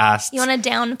easy and fast. You want to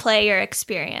downplay your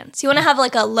experience. You want to have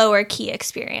like a lower key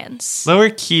experience. Lower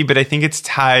key, but I think it's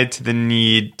tied to the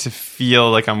need to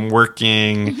feel like I'm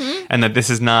working and that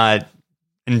this is not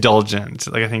indulgent.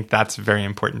 Like I think that's very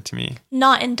important to me.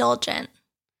 Not indulgent.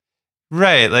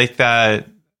 Right. Like that,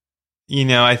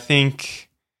 I think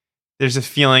there's a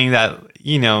feeling that,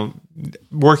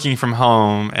 working from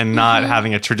home and not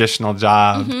having a traditional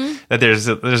job, that there's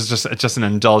just an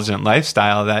indulgent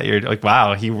lifestyle that you're like,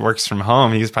 wow, he works from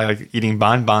home. He's probably like eating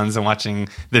bonbons and watching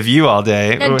The View all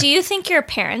day. Now, do you think your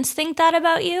parents think that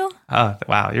about you? Oh,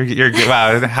 wow. You're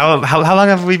wow. How long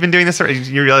have we been doing this?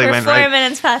 You really We're went 4 right.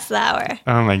 minutes past the hour.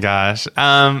 Oh my gosh.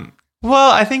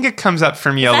 Well, I think it comes up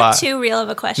for me a lot. Is that too real of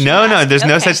a question? No, there's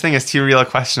no such thing as too real a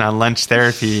question on lunch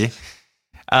therapy.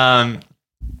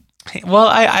 Well,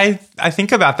 I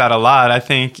think about that a lot. I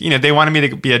think, they wanted me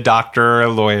to be a doctor or a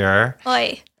lawyer.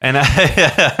 Oy. And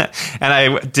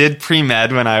I did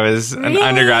pre-med when I was an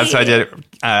undergrad. So I did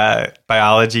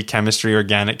biology, chemistry,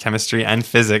 organic chemistry, and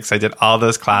physics. I did all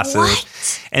those classes.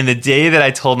 What? And the day that I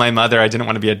told my mother I didn't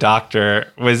want to be a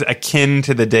doctor was akin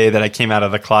to the day that I came out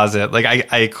of the closet. Like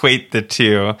I equate the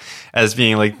two as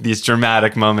being like these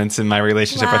dramatic moments in my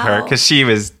relationship with her, because she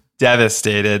was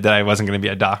devastated that I wasn't going to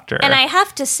be a doctor. And I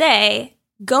have to say,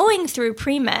 going through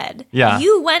pre-med, Yeah.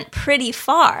 you went pretty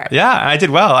far. Yeah, I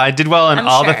did well. I did well in I'm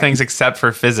all sure. the things except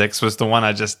for physics was the one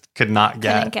I just could not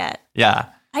get. Couldn't get. Yeah.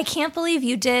 I can't believe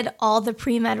you did all the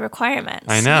pre-med requirements.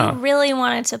 I know. You really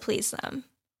wanted to please them.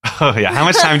 Oh, yeah. How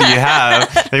much time do you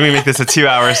have? Maybe we make this a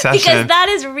 2-hour session. Because that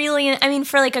is really,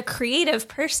 for like a creative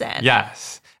person.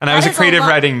 Yes. And I was a creative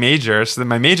writing major, so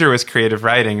my major was creative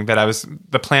writing, but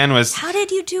the plan was... How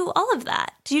did you do all of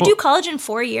that? Did you do college in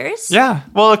 4 years? Yeah.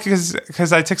 Well,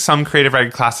 because I took some creative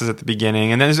writing classes at the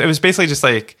beginning, and then it was basically just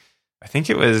like, I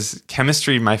think it was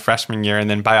chemistry my freshman year, and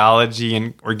then biology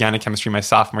and organic chemistry my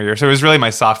sophomore year. So it was really my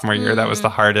sophomore year that was the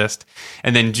hardest.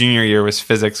 And then junior year was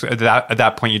physics. At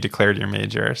that point, you declared your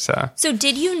major. So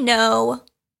did you know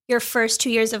your first 2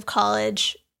 years of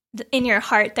college in your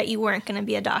heart that you weren't going to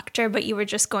be a doctor, but you were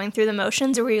just going through the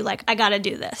motions, or were you like, I got to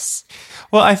do this?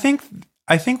 Well, I think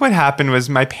what happened was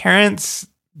my parents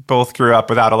both grew up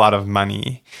without a lot of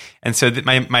money. And so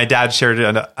my dad shared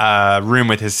a room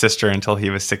with his sister until he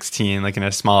was 16, like in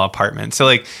a small apartment. So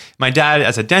like my dad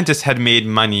as a dentist had made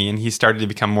money, and he started to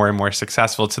become more and more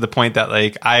successful, to the point that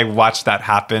like I watched that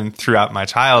happen throughout my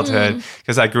childhood,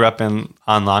 because I grew up on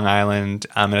Long Island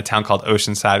in a town called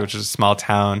Oceanside, which is a small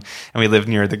town. And we lived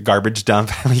near the garbage dump,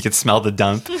 and we could smell the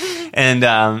dump. And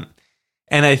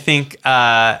I think,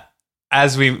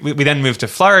 as we then moved to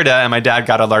Florida, and my dad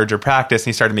got a larger practice, and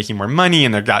he started making more money,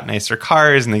 and they got nicer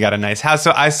cars, and they got a nice house.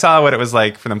 So I saw what it was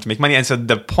like for them to make money. And so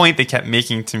the point they kept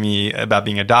making to me about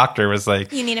being a doctor was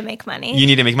like, you need to make money. You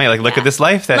need to make money. Like, look at this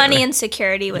life. That money and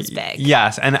security was big.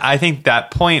 Yes. And I think that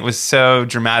point was so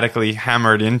dramatically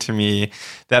hammered into me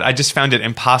that I just found it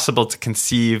impossible to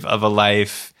conceive of a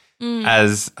life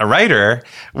as a writer,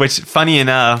 which, funny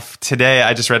enough, today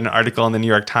I just read an article in the New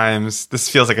York Times. This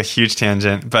feels like a huge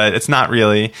tangent, but it's not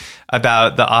really,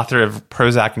 about the author of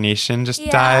Prozac Nation just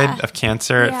died of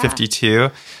cancer at 52.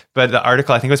 But the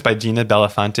article, I think it was by Gina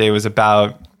Belafonte, was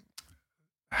about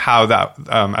how that,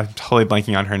 I'm totally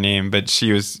blanking on her name, but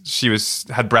she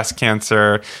had breast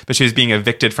cancer, but she was being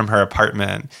evicted from her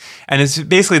apartment. And it's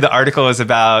basically, the article is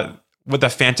about what the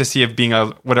fantasy of being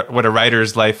what a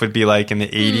writer's life would be like in the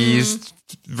 80s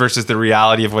versus the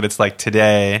reality of what it's like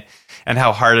today, and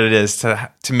how hard it is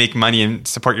to make money and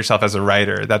support yourself as a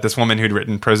writer. That this woman who'd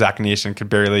written Prozac Nation could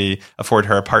barely afford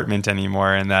her apartment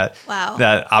anymore, and that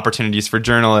opportunities for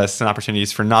journalists and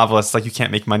opportunities for novelists, like you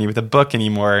can't make money with a book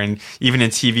anymore. And even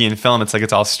in TV and film, it's like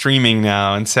it's all streaming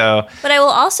now. And so, but I will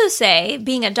also say,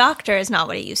 being a doctor is not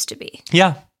what it used to be.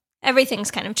 Yeah. Everything's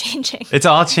kind of changing. It's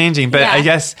all changing. But I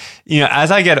guess,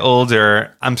 as I get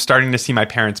older, I'm starting to see my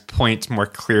parents' point more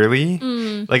clearly.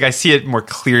 Like, I see it more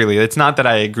clearly. It's not that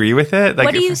I agree with it. Like,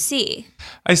 what do you see?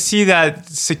 I see that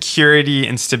security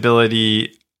and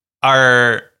stability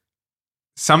are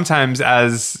sometimes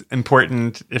as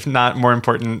important, if not more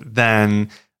important, than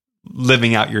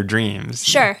living out your dreams.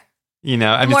 Sure.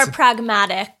 More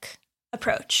pragmatic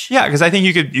approach. Yeah, because I think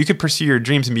you could pursue your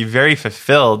dreams and be very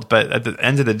fulfilled, but at the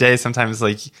end of the day, sometimes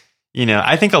I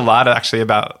think a lot actually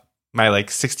about my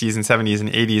 60s and 70s and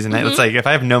 80s, and it's like, if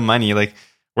I have no money,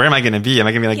 where am I going to be? Am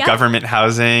I going to be government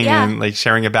housing and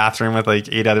sharing a bathroom with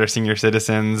 8 other senior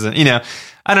citizens? And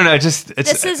I don't know.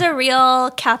 This is a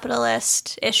real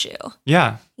capitalist issue.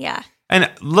 Yeah. Yeah. And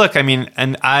look,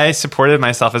 and I supported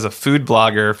myself as a food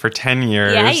blogger for 10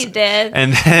 years. Yeah, you did.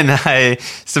 And then I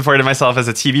supported myself as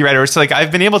a TV writer. So I've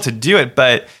been able to do it,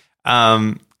 but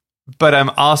I'm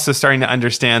also starting to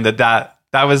understand that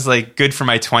was good for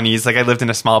my 20s. I lived in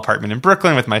a small apartment in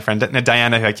Brooklyn with my friend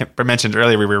Diana, who I mentioned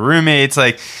earlier. We were roommates.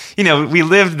 We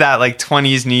lived that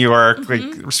 20s New York,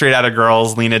 straight out of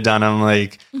Girls, Lena Dunham.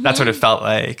 That's what it felt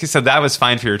like. So that was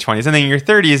fine for your 20s. And then in your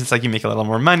 30s, it's you make a little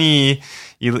more money.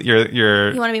 You want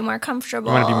to be more comfortable.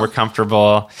 You want to be more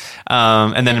comfortable.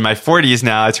 And then in my 40s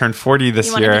now, I turned 40 this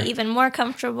year. You want to be even more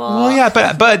comfortable. Well, yeah,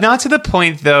 but not to the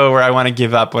point though where I want to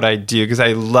give up what I do, because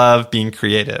I love being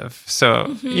creative.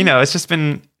 So it's just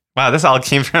been. Wow, this all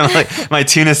came from my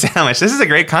tuna sandwich. This is a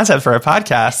great concept for a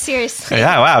podcast. Seriously.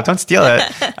 Yeah, wow, don't steal it.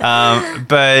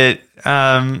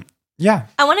 Yeah.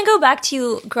 I want to go back to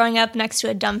you growing up next to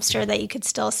a dumpster that you could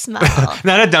still smell.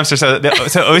 Not a dumpster. So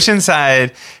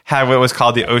Oceanside had what was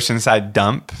called the Oceanside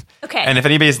Dump. Okay. And if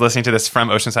anybody's listening to this from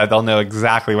Oceanside, they'll know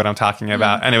exactly what I'm talking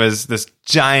about. And it was this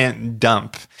giant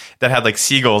dump that had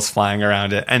seagulls flying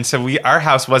around it. And so our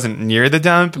house wasn't near the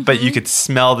dump, but you could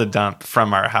smell the dump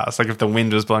from our house, if the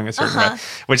wind was blowing a certain way,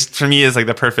 which for me is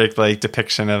the perfect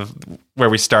depiction of where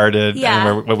we started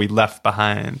and what we left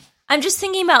behind. I'm just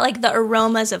thinking about the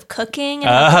aromas of cooking and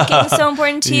how cooking is so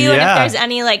important to you, and if there's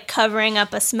any to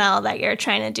up a smell that you're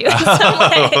trying to do in some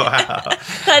way. Wow.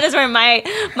 That is where my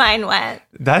mind went.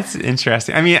 That's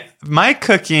interesting. My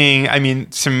cooking,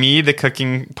 to me, the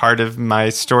cooking part of my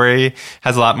story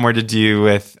has a lot more to do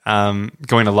with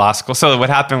going to law school. So what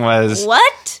happened was...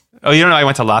 What? Oh, you don't know I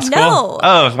went to law school? No.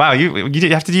 Oh, wow. You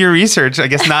have to do your research. I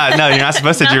guess not. No, you're not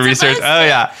supposed to do your research. Oh,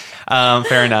 yeah.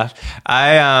 Fair enough.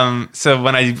 So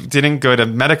when I didn't go to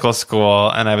medical school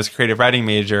and I was a creative writing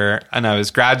major and I was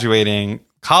graduating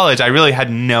college, I really had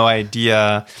no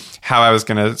idea how I was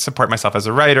going to support myself as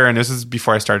a writer. And this was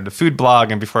before I started a food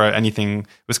blog and before anything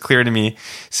was clear to me.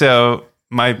 So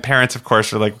my parents, of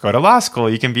course, were go to law school.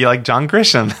 You can be like John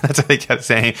Grisham. That's what they kept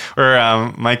saying.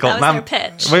 Or Michael. That was their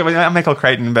pitch. Wait, not Michael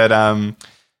Crichton, but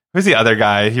who's the other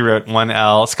guy? He wrote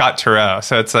 1L, Scott Turow.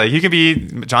 So it's you could be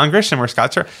John Grisham or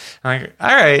Scott Turow. I'm all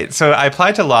right. So I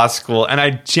applied to law school, and I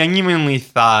genuinely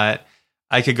thought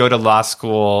I could go to law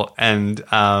school and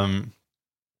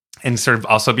sort of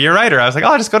also be a writer. I was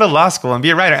I'll just go to law school and be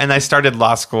a writer. And I started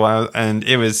law school, and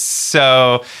it was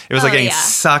getting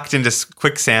sucked into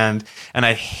quicksand, and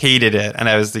I hated it. And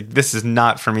I was this is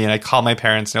not for me. And I called my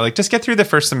parents, and they're just get through the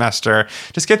first semester,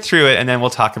 just get through it, and then we'll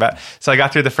talk about it. So I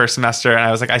got through the first semester, and I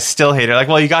was I still hate it.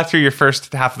 Well, you got through your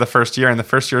first half of the first year, and the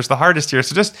first year is the hardest year.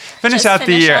 So just finish out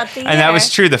the year. And that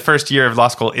was true. The first year of law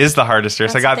school is the hardest year.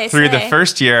 That's so I got through the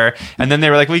first year, and then they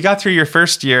were well, you got through your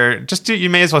first year. You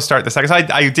may as well start the second. So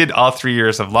I did all 3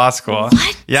 years of law school.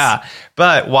 What? Yeah.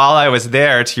 But while I was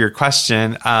there, to your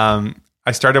question,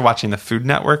 I started watching the Food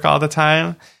Network all the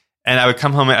time. And I would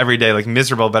come home every day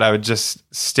miserable, but I would just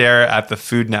stare at the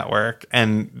Food Network.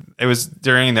 And it was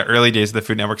during the early days of the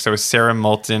Food Network. So it was Sarah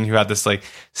Moulton, who had this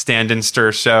stand and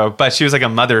stir show, but she was a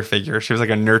mother figure. She was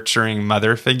a nurturing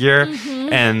mother figure.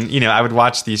 Mm-hmm. And, I would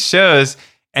watch these shows,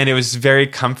 and it was very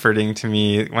comforting to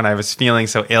me when I was feeling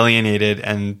so alienated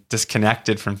and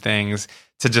disconnected from things,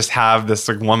 to just have this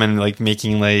woman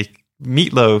making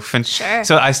meatloaf. And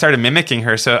so I started mimicking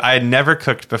her. So I had never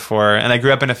cooked before, and I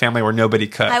grew up in a family where nobody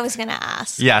cooked. I was going to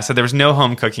ask. Yeah, so there was no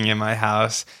home cooking in my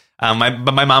house. But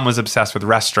my mom was obsessed with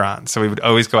restaurants, so we would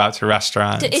always go out to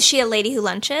restaurants. Is she a lady who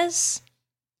lunches?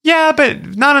 Yeah,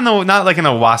 but not in a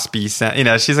waspy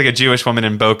sense. She's a Jewish woman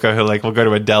in Boca who will go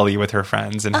to a deli with her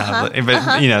friends and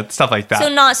have, stuff like that. So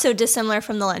not so dissimilar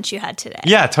from the lunch you had today.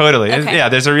 Yeah, totally. Okay. Yeah,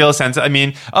 there's a real sense.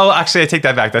 Actually, I take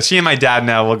that back. Though she and my dad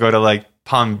now will go to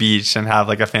Palm Beach and have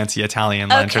a fancy Italian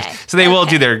lunch. Okay. So they will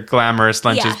do their glamorous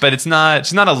lunches, but she's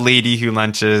not a lady who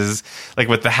lunches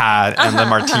with the hat and the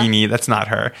martini. That's not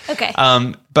her. Okay.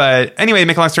 But anyway,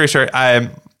 make a long story short,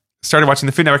 started watching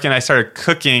the Food Network, and I started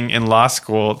cooking in law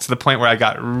school to the point where I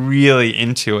got really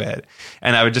into it.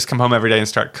 And I would just come home every day and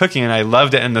start cooking, and I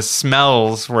loved it. And the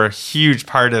smells were a huge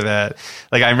part of it.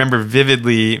 Like, I remember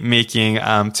vividly making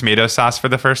tomato sauce for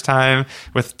the first time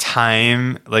with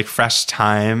thyme, like fresh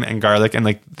thyme and garlic. And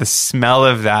like the smell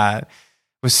of that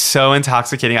was so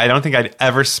intoxicating. I don't think I'd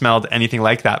ever smelled anything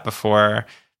like that before.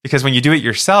 Because when you do it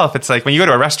yourself, it's like when you go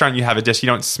to a restaurant, you have a dish, you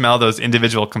don't smell those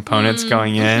individual components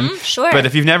going in. Sure. But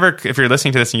if you're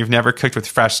listening to this and you've never cooked with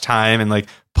fresh thyme and like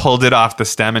pulled it off the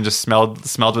stem and just smelled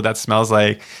what that smells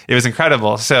like, it was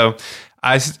incredible. So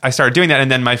I started doing that.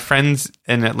 And then my friends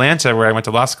in Atlanta, where I went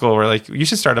to law school, were like, you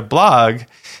should start a blog.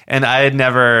 And I had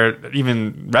never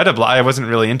even read a blog. I wasn't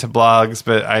really into blogs,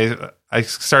 but I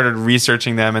started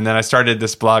researching them, and then I started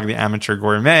this blog, The Amateur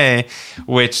Gourmet,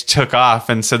 which took off.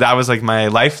 And so that was like my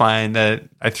lifeline that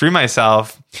I threw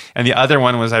myself. And the other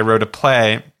one was I wrote a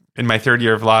play in my third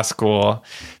year of law school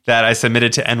that I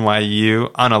submitted to NYU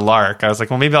on a lark. I was like,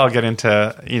 well, maybe I'll get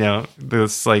into,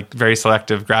 this like very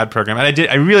selective grad program. And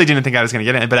I really didn't think I was going to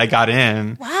get in, but I got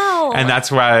in. Wow. And that's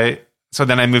why, so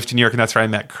then I moved to New York, and that's where I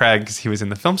met Craig, because he was in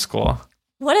the film school.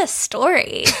 What a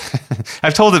story.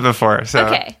 I've told it before. So.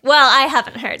 Okay. Well, I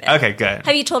haven't heard it. Okay, good.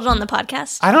 Have you told it on the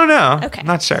podcast? I don't know. Okay. I'm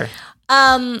not sure.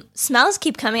 Smells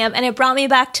keep coming up, and it brought me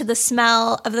back to the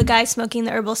smell of the guy smoking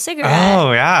the herbal cigarette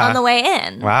on the way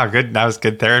in. Wow, good. That was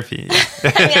good therapy.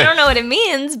 I mean, I don't know what it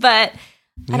means, but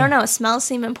I don't know. Smells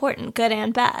seem important, good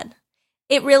and bad.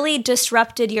 It really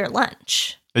disrupted your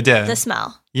lunch. It did. The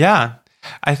smell. Yeah.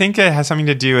 I think it has something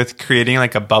to do with creating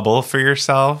like a bubble for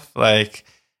yourself. Like,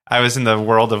 I was in the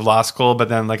world of law school, but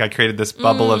then like I created this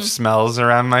bubble of smells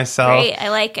around myself. Great, I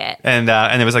like it. And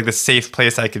it was like the safe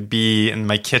place I could be in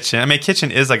my kitchen. And my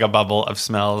kitchen is like a bubble of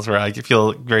smells where I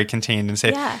feel very contained and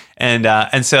safe. Yeah.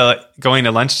 And so going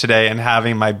to lunch today and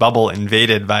having my bubble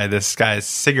invaded by this guy's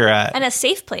cigarette. And a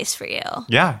safe place for you.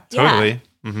 Yeah, totally.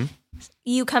 Yeah. Mm-hmm.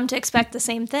 You come to expect the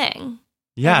same thing.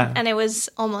 Yeah. And it was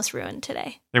almost ruined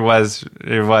today. It was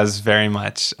very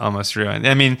much almost ruined.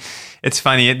 I mean, it's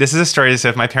funny. This is a story, so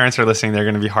if my parents are listening, they're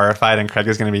going to be horrified, and Craig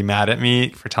is going to be mad at me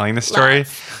for telling this story.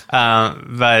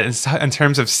 But in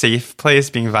terms of safe place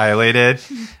being violated,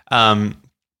 I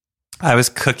was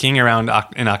cooking in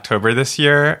October this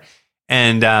year,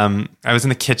 and I was in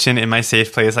the kitchen in my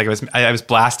safe place. Like I was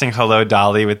blasting Hello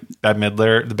Dolly with Bette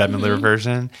Midler, the Bette Midler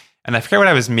version. And I forget what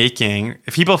I was making.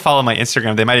 If people follow my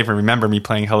Instagram, they might even remember me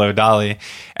playing Hello Dolly.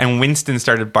 And Winston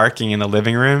started barking in the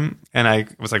living room. And I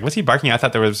was like, what's he barking? I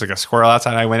thought there was like a squirrel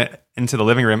outside. I went into the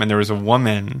living room, and there was a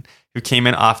woman who came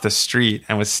in off the street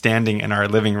and was standing in our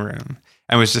living room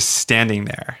and was just standing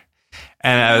there.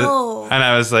 And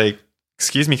I was like,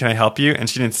 excuse me, can I help you? And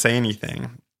she didn't say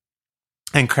anything.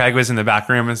 And Craig was in the back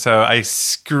room. And so I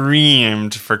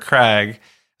screamed for Craig.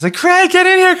 I was like, Craig, get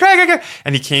in here, Craig.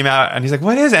 And he came out, and he's like,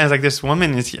 what is it? And I was like, this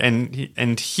woman is,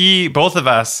 both of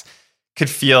us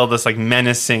could feel this like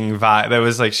menacing vibe. It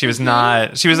was like, she was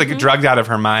like drugged out of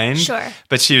her mind. Sure.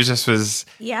 But she was.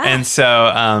 Yeah. And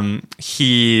so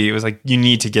he was like, you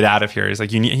need to get out of here. He's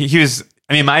like,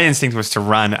 my instinct was to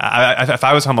run. If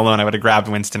I was home alone, I would have grabbed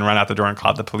Winston, run out the door, and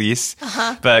called the police.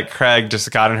 But Craig just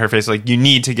got in her face, like, you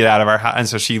need to get out of our house. And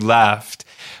so she left.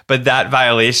 But that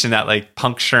violation, that like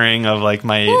puncturing of like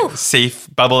my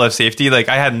safe bubble of safety, like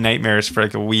I had nightmares for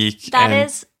like a week. That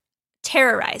is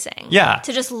terrorizing. Yeah.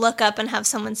 To just look up and have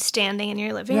someone standing in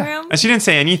your living room. And she didn't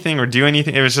say anything or do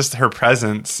anything. It was just her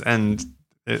presence, and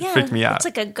it freaked me out. It's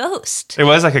like a ghost. It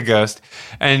was like a ghost.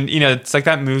 And, it's like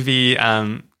that movie.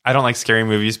 I don't like scary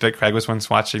movies, but Craig was once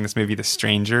watching this movie, The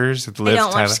Strangers. With Liv I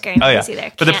don't Tyler. watch scary movies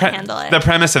either. But Can't handle it. The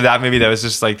premise of that movie, that was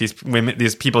just like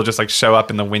these people just like show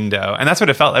up in the window. And that's what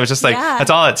it felt. It was just like,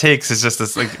 that's all it takes, is just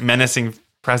this like menacing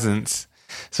presence.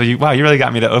 So you really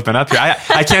got me to open up here.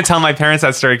 I can't tell my parents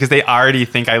that story because they already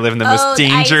think I live in the most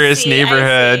dangerous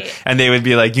neighborhood, and they would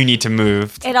be like, you need to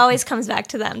move. It always comes back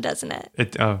to them, doesn't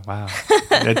it? Oh, wow.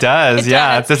 It does.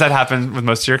 Yeah. Does that happen with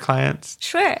most of your clients?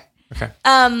 Sure. Okay.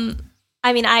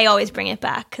 I mean, I always bring it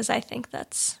back because I think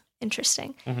that's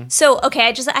interesting. So,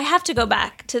 okay, I have to go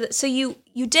back to so you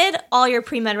did all your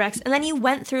pre-med recs, and then you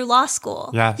went through law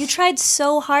school. Yes. You tried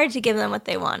so hard to give them what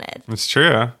they wanted. It's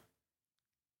true.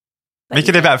 Make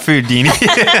it about food, Deanie.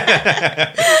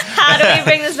 How do we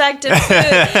bring this back to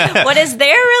food? What is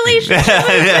their relationship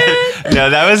with food? No,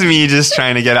 that was me just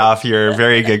trying to get off your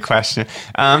very good question.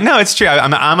 No, it's true.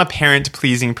 I'm a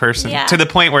parent-pleasing person to the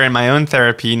point where in my own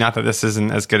therapy, not that this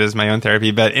isn't as good as my own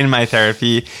therapy, but in my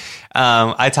therapy,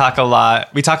 we talk a lot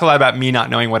about me not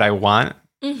knowing what I want.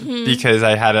 because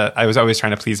I was always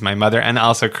trying to please my mother, and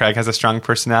also Craig has a strong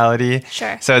personality.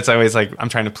 Sure. So it's always like I'm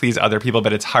trying to please other people,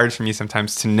 but it's hard for me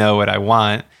sometimes to know what I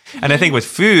want. And I think with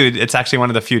food, it's actually one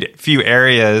of the few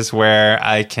areas where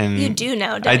I can. You do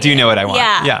know. I do know what I want.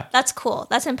 Yeah. That's cool.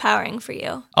 That's empowering for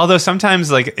you. Although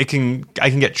sometimes like I can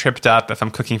get tripped up if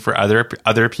I'm cooking for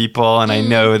other people, and I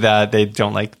know that they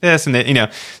don't like this, and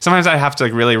sometimes I have to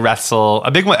like really wrestle.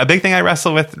 A big thing I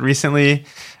wrestle with recently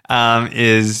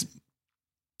is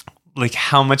like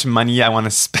how much money I want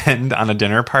to spend on a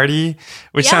dinner party,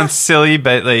 which sounds silly,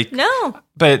 but like no.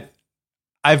 But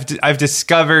I've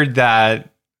discovered that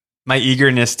my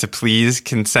eagerness to please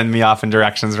can send me off in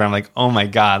directions where I'm like, oh my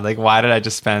God, like why did I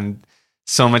just spend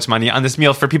so much money on this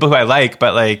meal for people who I like,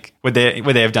 but like would they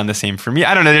have done the same for me?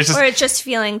 I don't know. Or it's just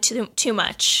feeling too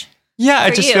much. Yeah,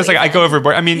 it just feels like I go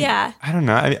overboard. I mean, I don't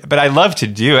know, but I love to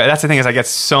do it. That's the thing, is I get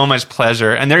so much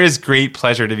pleasure, and there is great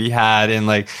pleasure to be had in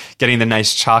like getting the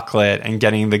nice chocolate and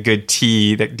getting the good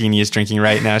tea that Deanie is drinking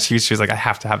right now. She was like, I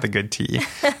have to have the good tea.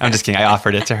 I'm just kidding. I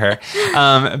offered it to her.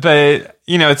 But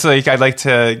it's like I'd like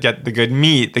to get the good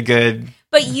meat,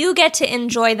 But you get to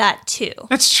enjoy that too.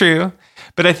 That's true.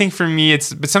 But I think for me,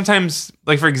 but sometimes,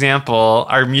 like, for example,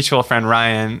 our mutual friend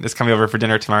Ryan is coming over for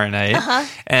dinner tomorrow night.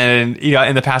 And,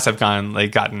 in the past, I've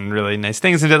gotten really nice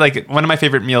things. And like one of my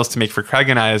favorite meals to make for Craig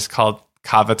and I is called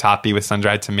cavatappi with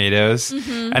sun-dried tomatoes.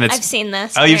 And I've seen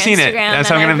this. Oh, you've seen it. And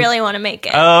so I really want to make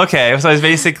it. Oh, okay. So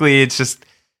it's just,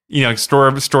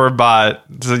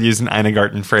 store-bought, to use an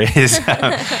Eichenstein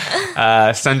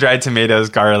phrase, sun-dried tomatoes,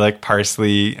 garlic,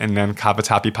 parsley, and then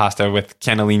cavatappi pasta with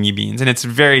cannellini beans. And it's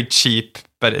very cheap,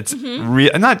 but it's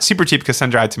not super cheap because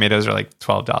sun-dried tomatoes are like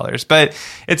 $12. But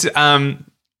it's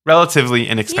relatively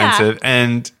inexpensive. Yeah.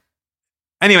 And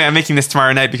anyway, I'm making this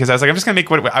tomorrow night because I was like, I'm just going to make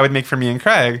what I would make for me and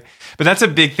Craig. But that's a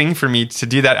big thing for me to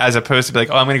do that, as opposed to be like,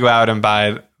 oh, I'm going to go out and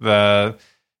buy the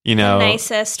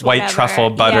nicest white truffle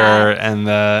butter and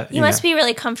the. You must be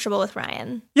really comfortable with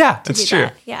Ryan. Yeah, that's true.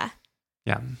 Yeah.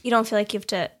 Yeah. You don't feel like you have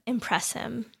to impress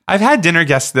him. I've had dinner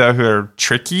guests though who are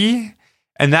tricky,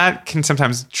 and that can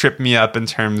sometimes trip me up in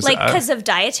terms like because of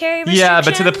dietary restrictions. Yeah,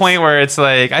 but to the point where it's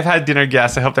like I've had dinner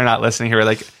guests. I hope they're not listening, who are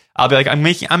like, I'll be like, I'm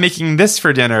making this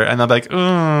for dinner, and they'll be like, it's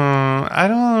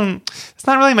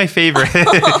not really my favorite.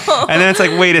 And then it's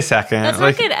like, wait a second, that's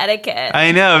like, not good etiquette.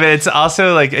 I know, but it's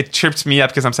also like it trips me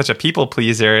up because I'm such a people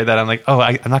pleaser that I'm like, oh,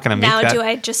 I'm not going to make that. Now, do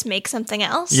I just make something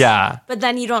else? Yeah, but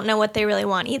then you don't know what they really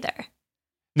want either.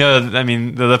 No, I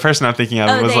mean the person I'm thinking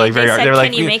of was like they said, they were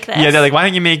like, can you make this? Yeah, they're like, why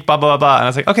don't you make blah blah blah? And I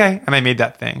was like, okay, and I made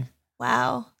that thing.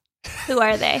 Wow. Who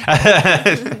are they?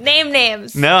 Name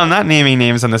names. No, I'm not naming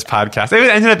names on this podcast. It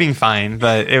ended up being fine,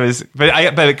 but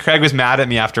but Craig was mad at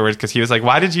me afterwards because he was like,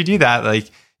 "Why did you do that?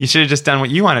 Like, you should have just done what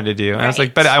you wanted to do." And I was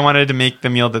like, "But I wanted to make the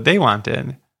meal that they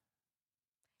wanted."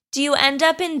 Do you end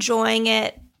up enjoying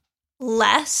it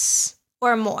less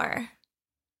or more?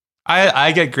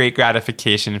 I get great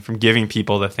gratification from giving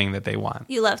people the thing that they want.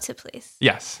 You love to please.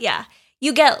 Yes. Yeah.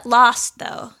 You get lost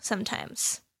though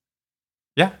sometimes.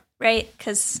 Yeah. Right?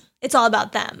 Because it's all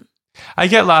about them. I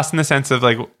get lost in the sense of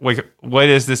like what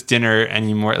is this dinner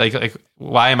anymore? Like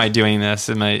why am I doing this?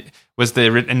 Was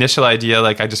the initial idea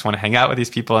like I just want to hang out with these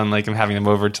people and like I'm having them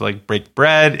over to like break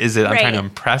bread? Is it I'm trying to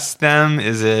impress them?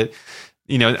 Is it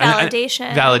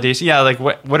validation? Validation. Yeah, like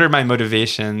what are my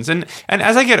motivations? And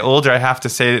as I get older, I have to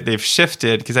say that they've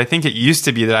shifted, because I think it used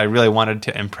to be that I really wanted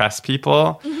to impress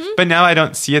people, but now I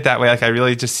don't see it that way. Like I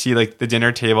really just see like the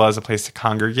dinner table as a place to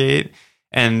congregate.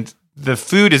 And the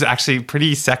food is actually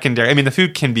pretty secondary. I mean, the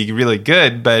food can be really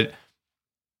good, but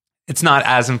it's not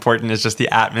as important as just the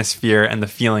atmosphere and the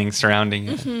feeling surrounding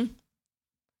it.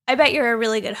 I bet you're a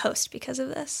really good host because of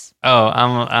this. Oh,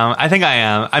 I think I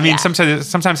am. I mean,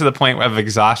 sometimes to the point of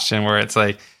exhaustion where it's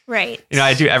like, right.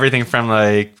 I do everything from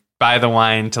like buy the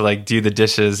wine to like do the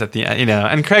dishes at the end,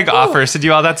 and Craig offers to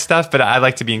do all that stuff, but I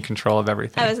like to be in control of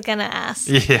everything. I was going to ask.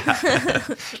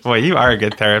 Yeah. Boy, you are a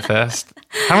good therapist.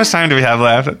 How much time do we have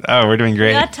left? Oh, we're doing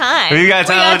great. We got time. We got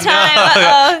time.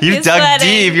 No. You dug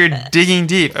deep. You're digging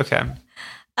deep. Okay.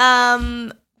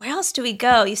 Where else do we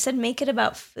go? You said make it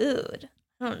about food.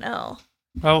 I don't know.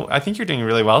 Well, I think you're doing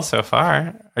really well so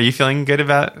far. Are you feeling good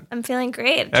about? I'm feeling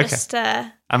great. Okay. Just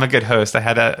I'm a good host. I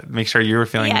had to make sure you were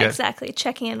feeling good. Yeah, exactly.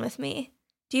 Checking in with me.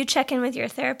 Do you check in with your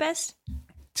therapist?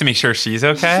 To make sure she's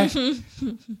okay?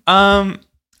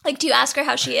 Like, do you ask her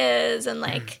how she is and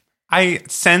like... I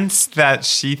sense that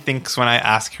she thinks when I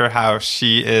ask her how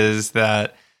she is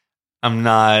that I'm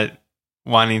not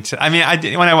wanting to... I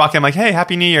mean, when I walk in, I'm like, hey,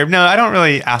 Happy New Year. No, I don't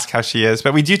really ask how she is,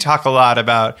 but we do talk a lot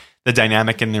about the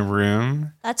dynamic in the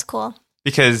room. That's cool.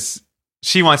 Because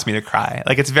she wants me to cry.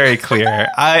 Like, it's very clear.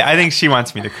 I think she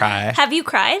wants me to cry. Have you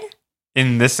cried?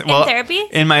 In therapy?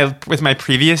 With my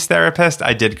previous therapist,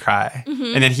 I did cry.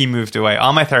 And then he moved away.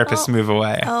 All my therapists move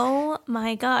away. Oh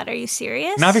my God. Are you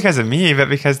serious? Not because of me, but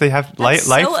because they have life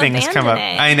things come up.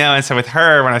 I know. And so with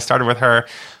her, when I started with her,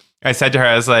 I said to her,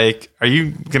 I was like, are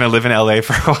you going to live in LA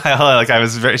for a while?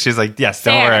 Like, she's like, yes,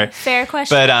 don't worry. Fair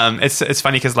question. But it's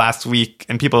funny because last week,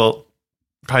 and people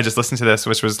probably just listened to this,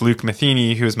 which was Luke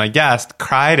Matheny, who was my guest,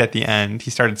 cried at the end.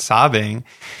 He started sobbing.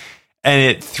 And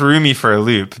it threw me for a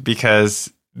loop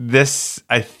because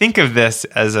I think of this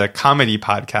as a comedy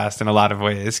podcast in a lot of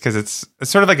ways because it's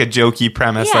sort of like a jokey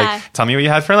premise, like, tell me what you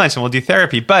had for lunch and we'll do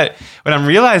therapy. But what I'm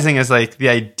realizing is like the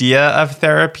idea of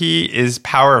therapy is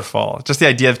powerful. Just the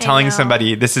idea of telling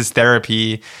somebody this is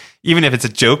therapy, even if it's a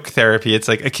joke therapy, it's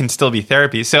like it can still be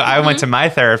therapy. So I went to my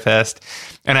therapist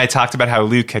and I talked about how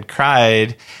Luke had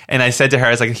cried. And I said to her, I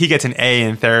was like, he gets an A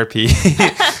in therapy.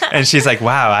 And she's like,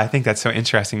 wow, I think that's so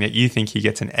interesting that you think he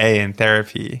gets an A in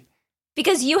therapy.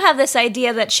 Because you have this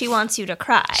idea that she wants you to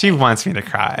cry. She wants me to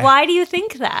cry. Why do you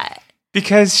think that?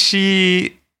 Because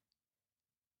she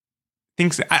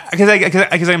thinks,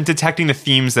 because I'm detecting the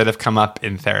themes that have come up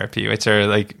in therapy, which are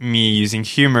like me using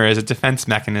humor as a defense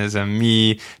mechanism,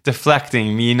 me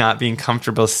deflecting, me not being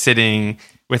comfortable sitting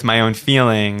with my own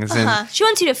feelings. And she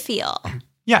wants you to feel.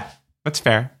 Yeah, that's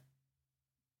fair.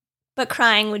 But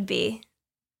crying would be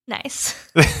nice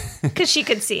because she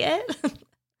could see it.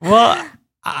 Well,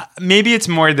 maybe it's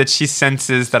more that she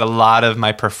senses that a lot of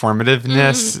my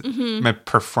performativeness,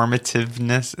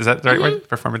 is that the right word?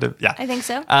 Performative? Yeah. I think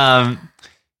so.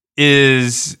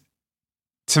 Is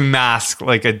to mask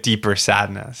like a deeper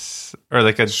sadness or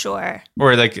like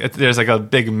or like there's like a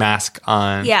big mask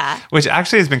on. Yeah. Which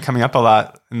actually has been coming up a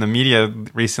lot in the media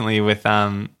recently with,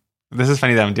 this is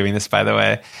funny that I'm doing this, by the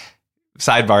way.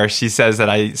 Sidebar, she says that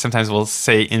I sometimes will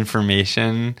say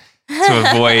information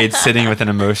to avoid sitting with an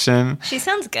emotion. She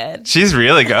sounds good. She's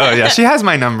really good. Oh, yeah. She has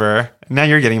my number. Now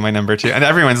you're getting my number too. And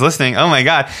everyone's listening. Oh my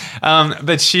God.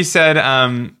 But she said,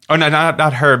 no,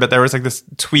 not her, but there was like this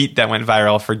tweet that went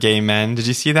viral for gay men. Did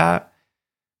you see that?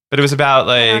 But it was about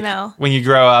like when you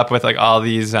grow up with like all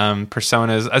these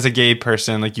personas as a gay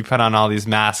person, like you put on all these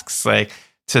masks like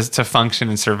to function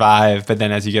and survive. But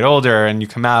then as you get older and you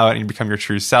come out and you become your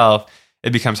true self,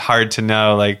 it becomes hard to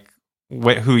know like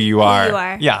who you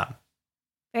are. Yeah.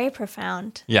 Very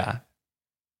profound. Yeah.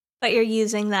 But you're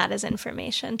using that as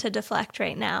information to deflect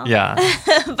right now. Yeah.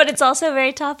 But it's also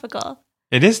very topical.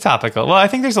 It is topical. Well, I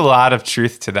think there's a lot of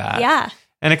truth to that. Yeah.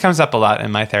 And it comes up a lot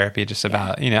in my therapy just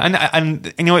about,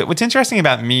 and you know, what's interesting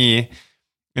about me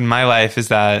in my life is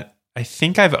that I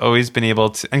think I've always been able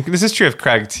to, and this is true of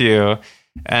Craig too.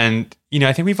 And,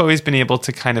 I think we've always been able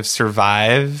to kind of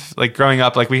survive, like growing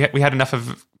up, like we had enough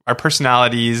of our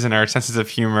personalities and our senses of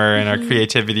humor and our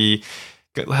creativity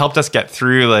helped us get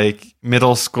through like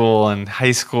middle school and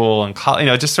high school and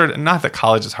college, just sort of, not that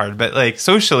college is hard, but like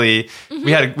socially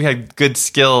we had good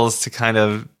skills to kind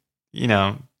of,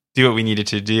 do what we needed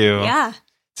to do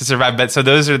to survive. But so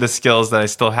those are the skills that I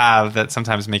still have that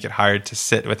sometimes make it hard to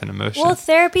sit with an emotion. Well,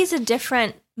 therapy is a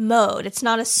different mode. It's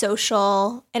not a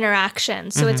social interaction.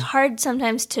 So it's hard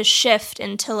sometimes to shift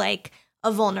into like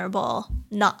a vulnerable,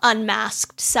 not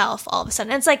unmasked self all of a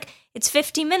sudden. It's like, it's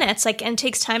 50 minutes, like, and it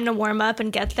takes time to warm up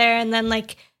and get there, and then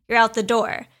like you're out the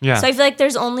door. Yeah. So I feel like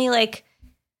there's only like,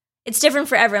 it's different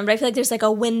for everyone, but I feel like there's like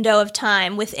a window of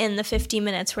time within the 50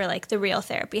 minutes where like the real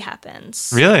therapy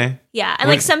happens. Really? Yeah. And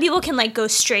like some people can like go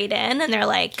straight in and they're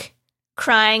like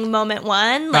crying moment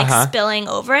one, like spilling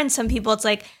over. And some people it's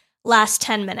like last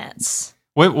 10 minutes.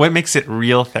 What makes it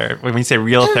real therapy? When you say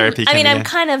real therapy, I'm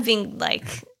kind of being like,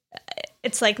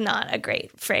 it's like not a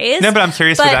great phrase. No, but I'm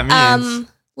curious what that means.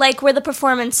 Like where the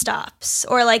performance stops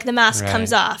or like the mask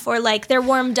comes off or like they're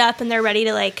warmed up and they're ready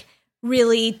to like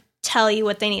really tell you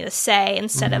what they need to say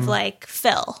instead of like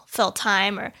fill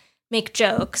time or make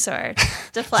jokes or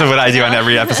deflect. So what I do on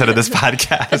every episode of this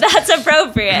podcast. That's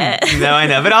appropriate. No, I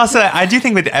know. But also I do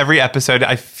think with every episode,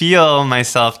 I feel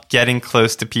myself getting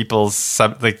close to people's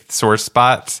sore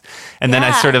spots. And then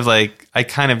I sort of like, I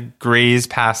kind of graze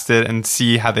past it and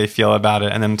see how they feel about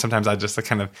it. And then sometimes I just like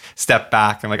kind of step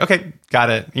back and like, okay, got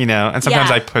it. And sometimes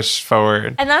I push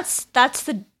forward. And that's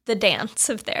the dance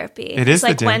of therapy. It is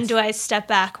like, the dance. when do I step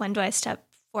back? When do I step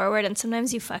forward? And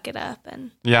sometimes you fuck it up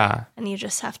and you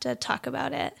just have to talk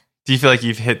about it. Do you feel like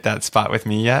you've hit that spot with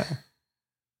me yet?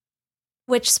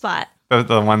 Which spot?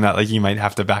 The one that like you might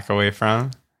have to back away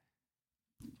from?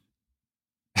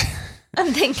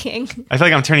 I'm thinking. I feel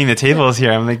like I'm turning the tables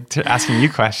here. I'm like asking you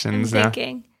questions I'm now.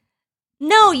 thinking.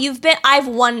 No, I've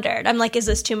wondered. I'm like, is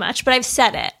this too much? But I've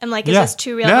said it. I'm like, is this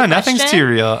too real? No, nothing's too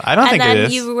real. I don't think it is. And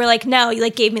then you were like, no, you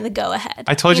like gave me the go ahead.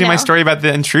 I told you my story about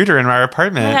the intruder in our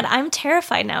apartment. Oh my God, I'm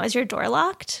terrified now. Is your door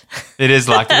locked? It is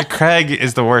locked. Craig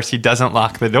is the worst. He doesn't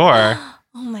lock the door.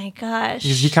 Oh my gosh.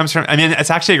 He comes from, it's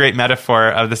actually a great metaphor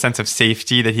of the sense of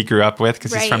safety that he grew up with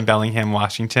because he's from Bellingham,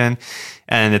 Washington.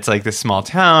 And it's like this small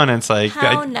town. And it's like,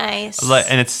 how nice.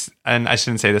 And I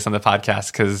shouldn't say this on the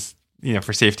podcast because,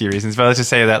 for safety reasons, but let's just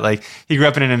say that like he grew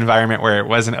up in an environment where it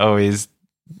wasn't always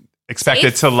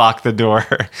expected to lock the door.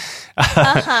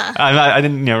 I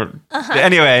didn't,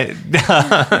 anyway,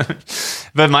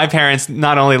 but my parents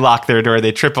not only lock their door,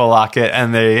 they triple lock it,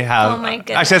 and they have, oh my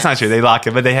goodness. Actually that's not true. They lock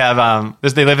it, but they have,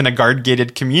 they live in a guard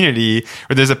gated community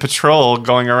where there's a patrol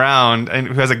going around and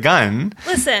who has a gun.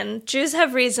 Listen, Jews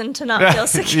have reason to not feel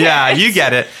secure. Yeah, you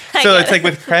get it. So it's like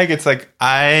with Craig, it's like,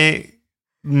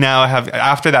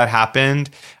 after that happened,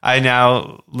 I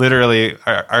now literally,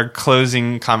 our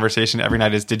closing conversation every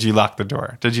night is, did you lock the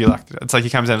door? Did you lock the door? It's like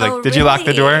he comes in like, did you lock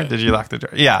the door? Did you lock the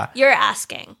door? Yeah. You're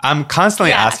asking. I'm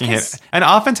constantly asking him. And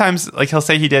oftentimes, like, he'll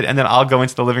say he did, and then I'll go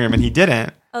into the living room and he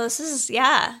didn't. Oh, this is,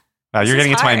 yeah. Wow, you're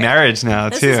getting into my marriage now,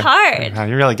 too. This is hard. Wow,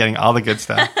 you're really getting all the good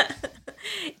stuff.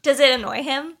 Does it annoy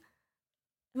him?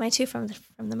 Am I too from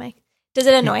the mic? Does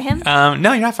it annoy him?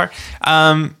 No, you're not far.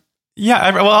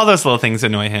 Yeah, well, all those little things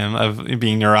annoy him of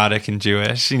being neurotic and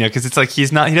Jewish, because it's like he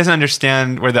doesn't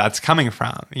understand where that's coming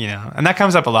from, and that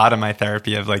comes up a lot in my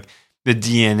therapy of like the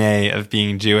DNA of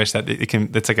being Jewish, that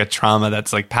that's like a trauma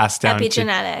that's like passed down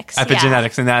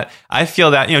epigenetics, and that I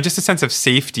feel that, just a sense of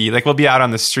safety. Like we'll be out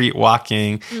on the street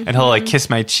walking and he'll like kiss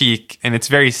my cheek and it's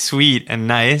very sweet and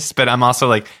nice, but I'm also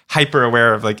like hyper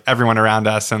aware of like everyone around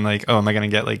us and like, oh, am I going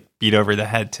to get like beat over the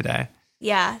head today?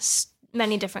 Yeah.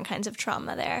 Many different kinds of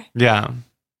trauma there. Yeah.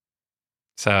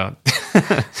 So,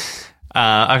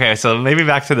 okay, so maybe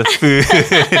back to the food.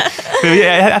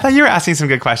 I thought you were asking some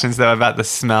good questions though about the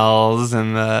smells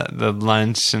and the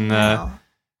lunch and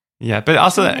but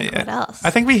also what else? I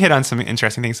think we hit on some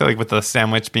interesting things. So like with the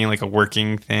sandwich being like a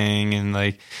working thing and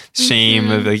like shame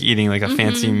of like eating like a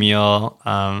fancy meal,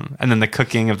 and then the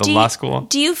cooking of the law school.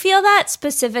 Do you feel that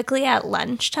specifically at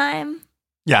lunchtime?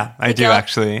 Yeah, I do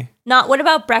actually. What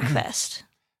about breakfast?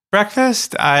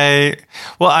 Breakfast, I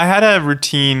had a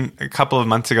routine a couple of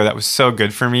months ago that was so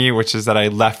good for me, which is that I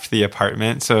left the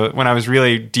apartment. So when I was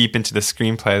really deep into the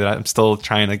screenplay that I'm still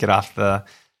trying to get off the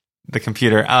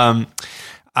computer,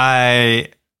 I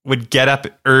would get up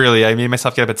early. I made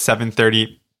myself get up at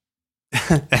 7:30.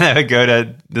 And I would go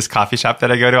to this coffee shop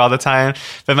that I go to all the time.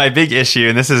 But my big issue,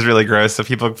 and this is really gross, so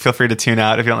people feel free to tune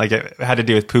out if you don't like it, had to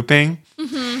do with pooping.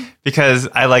 Because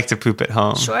I like to poop at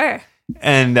home. Sure.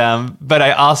 And but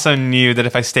I also knew that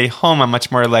if I stay home, I'm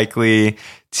much more likely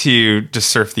to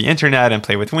just surf the internet and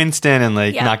play with Winston and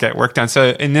like not get work done. So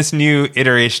in this new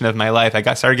iteration of my life, I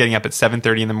started getting up at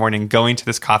 7:30 in the morning, going to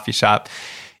this coffee shop,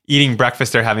 eating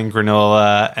breakfast there, having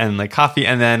granola and like coffee,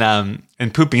 and then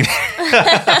and pooping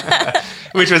there.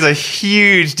 Which was a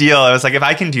huge deal. I was like, if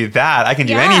I can do that, I can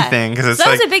do anything. Because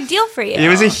that was a big deal for you. It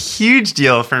was a huge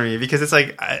deal for me because it's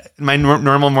like my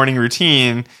normal morning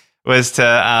routine was to,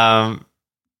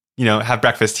 have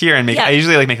breakfast here and make. I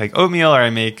usually make like oatmeal or I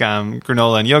make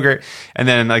granola and yogurt, and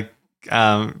then like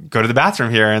go to the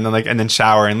bathroom here and then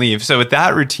shower and leave. So with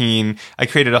that routine, I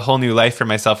created a whole new life for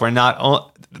myself. Where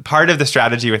part of the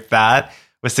strategy with that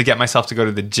was to get myself to go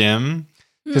to the gym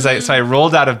because I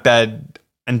rolled out of bed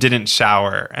and didn't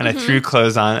shower, and I threw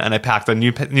clothes on, and I packed a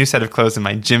new set of clothes in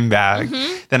my gym bag.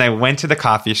 Then I went to the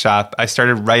coffee shop. I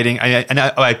started writing.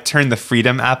 I turned the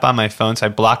Freedom app on my phone, so I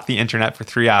blocked the internet for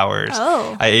 3 hours.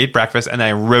 Oh. I ate breakfast, and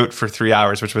I wrote for 3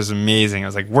 hours, which was amazing. I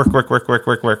was like, work,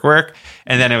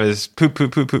 and then it was poop,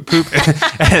 poop, poop, poop, poop.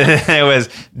 And then it was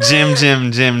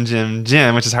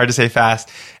gym, which is hard to say fast.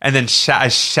 And then I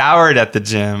showered at the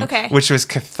gym, which was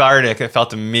cathartic. It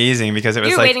felt amazing because it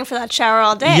was you were waiting for that shower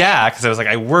all day. Yeah, because I was like,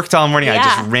 I worked all morning. I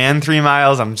just ran 3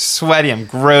 miles. I'm sweaty. I'm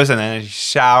gross. And then I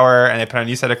shower and I put on a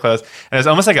new set of clothes. And it was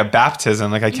almost like a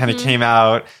baptism. Like I kind of came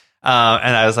out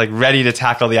and I was like ready to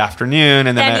tackle the afternoon.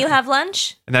 And then you have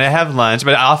lunch? And then I have lunch.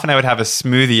 But often I would have a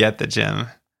smoothie at the gym.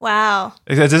 Wow.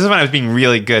 Because this is when I was being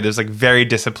really good. It was like very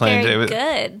disciplined. Very it was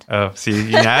good. Oh,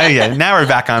 see, now we're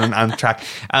back on track.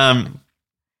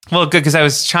 Well, good, because I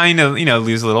was trying to,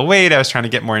 lose a little weight. I was trying to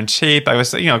get more in shape. I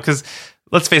was, because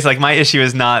let's face it, like my issue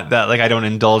is not that like I don't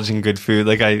indulge in good food.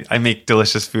 Like I make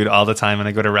delicious food all the time and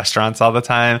I go to restaurants all the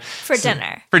time. For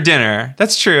dinner.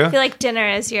 That's true. I feel like dinner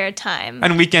is your time.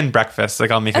 And weekend breakfast. Like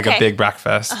I'll make like a big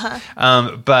breakfast.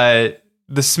 But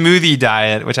the smoothie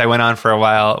diet, which I went on for a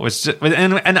while, was just,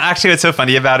 and actually what's so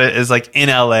funny about it is like in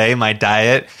LA, my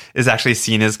diet is actually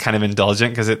seen as kind of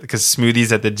indulgent because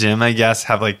smoothies at the gym, I guess,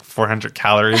 have like 400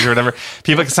 calories or whatever.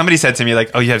 Somebody said to me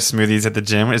like, "Oh, you have smoothies at the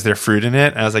gym? Is there fruit in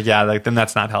it?" And I was like, "Yeah, like then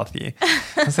that's not healthy."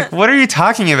 I was like, "What are you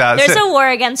talking about?" There's a war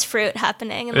against fruit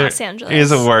happening in Los Angeles. There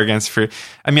is a war against fruit.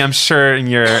 I mean, I'm sure in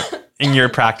your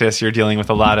practice, you're dealing with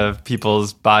a lot of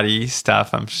people's body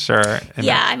stuff, I'm sure.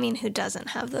 Yeah, I mean, who doesn't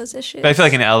have those issues? But I feel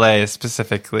like in LA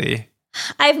specifically.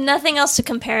 I have nothing else to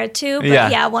compare it to, but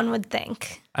yeah, one would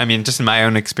think. I mean, just in my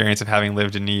own experience of having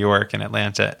lived in New York and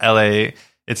Atlanta, LA,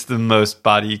 it's the most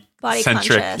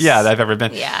body-centric that I've ever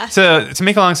been. Yeah. So to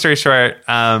make a long story short,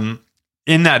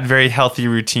 in that very healthy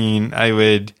routine, I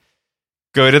would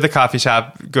go to the coffee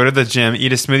shop, go to the gym,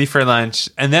 eat a smoothie for lunch.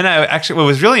 And then what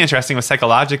was really interesting was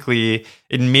psychologically,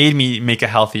 it made me make a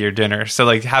healthier dinner. So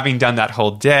like having done that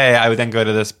whole day, I would then go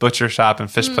to this butcher shop and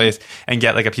fish place and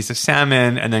get like a piece of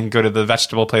salmon and then go to the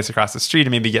vegetable place across the street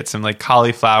and maybe get some like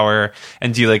cauliflower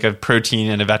and do like a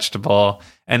protein and a vegetable.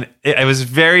 And it was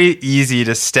very easy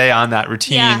to stay on that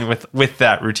routine with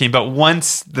that routine. But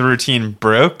once the routine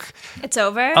broke, it's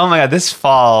over. Oh my God, this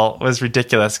fall was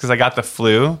ridiculous because I got the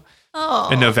flu.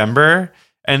 In November,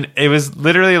 and it was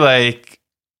literally like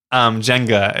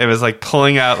Jenga. It was like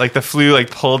pulling out, like the flu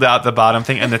like pulled out the bottom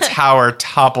thing and the tower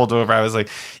toppled over. I was like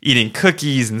eating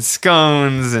cookies and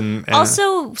scones and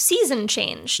also season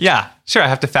changed. Yeah, sure. I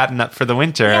have to fatten up for the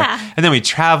winter. Yeah. And then we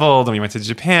traveled and we went to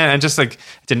Japan and just like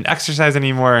didn't exercise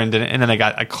anymore and then I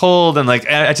got a cold and like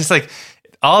I just like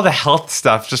all the health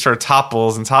stuff just sort of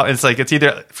topples and it's like it's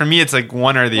either for me it's like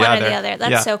one or the other.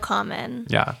 That's so common.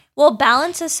 Yeah. Well,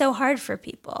 balance is so hard for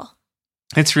people.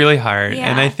 It's really hard.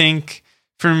 Yeah. And I think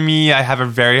for me, I have a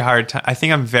very hard time. I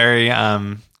think I'm very,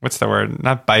 what's the word?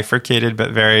 Not bifurcated,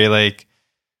 but very like...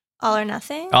 All or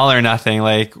nothing? All or nothing.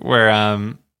 Like where,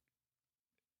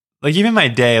 like even my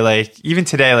day, like even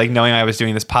today, like knowing I was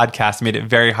doing this podcast made it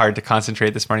very hard to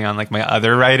concentrate this morning on like my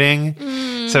other writing.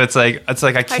 So it's like I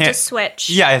can't hard to switch.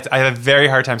 Yeah, I have a very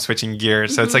hard time switching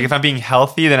gears. So it's like if I'm being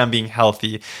healthy, then I'm being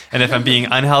healthy, and if I'm being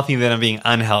unhealthy, then I'm being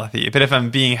unhealthy. But if I'm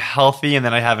being healthy and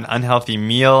then I have an unhealthy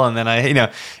meal, and then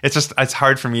it's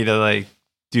hard for me to like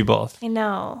do both. I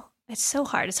know it's so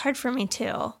hard. It's hard for me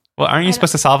too. Well, aren't you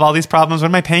supposed to solve all these problems? What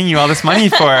am I paying you all this money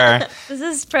for? This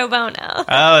is pro bono. Oh,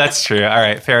 that's true. All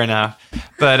right, fair enough.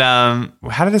 But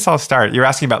how did this all start? You were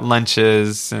asking about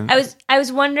lunches. And I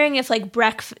was wondering if like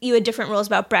you had different rules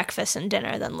about breakfast and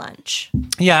dinner than lunch.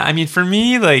 Yeah, I mean, for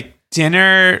me, like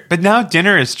dinner, but now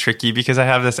dinner is tricky because I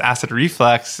have this acid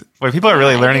reflux where people are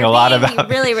really learning a lot about.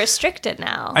 Really restricted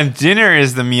now. And dinner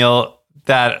is the meal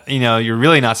that, you're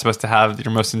really not supposed to have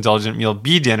your most indulgent meal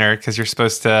be dinner because you're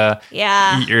supposed to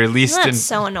eat your least. That's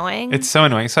so annoying. It's so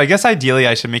annoying. So I guess ideally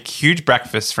I should make huge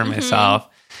breakfasts for myself,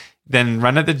 then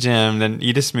run at the gym, then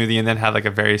eat a smoothie, and then have like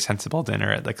a very sensible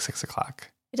dinner at like 6:00.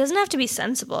 It doesn't have to be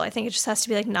sensible. I think it just has to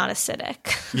be like not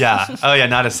acidic. Yeah. Oh yeah,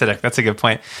 not acidic. That's a good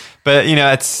point. But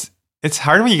it's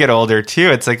hard when you get older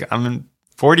too. It's like I'm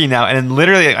 40 now, and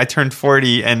literally I turned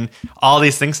 40, and all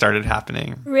these things started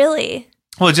happening. Really?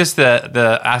 Well, just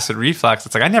the acid reflux.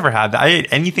 It's like I never had that. I ate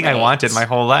anything I wanted my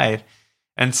whole life,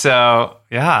 and so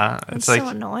it's like so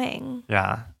annoying.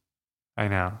 Yeah, I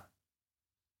know.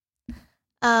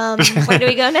 Where do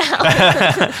we go now?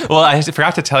 Well, I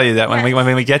forgot to tell you that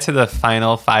when we get to the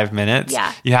final 5 minutes,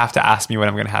 you have to ask me what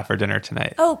I'm going to have for dinner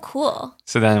tonight. Oh, cool.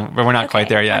 So then, but we're not quite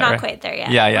there yet. We're not quite there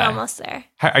yet. Yeah. We're almost there.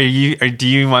 Do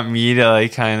you want me to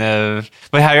like kind of?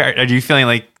 But are you feeling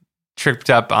like tripped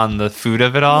up on the food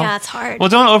of it all? Yeah, it's hard. Well,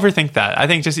 don't overthink that. I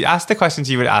think just ask the questions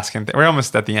you would ask, and we're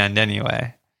almost at the end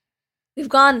anyway. We've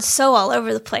gone so all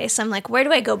over the place. I'm like, where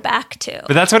do I go back to?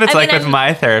 But that's what it's with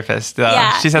my therapist.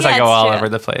 She says I go all over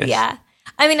the place. Yeah.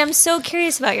 I mean, I'm so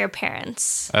curious about your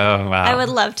parents. Oh, wow. I would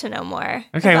love to know more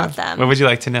about them. What would you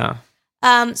like to know?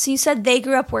 So you said they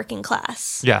grew up working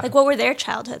class. Yeah. Like, what were their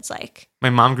childhoods like? My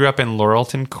mom grew up in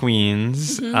Laurelton,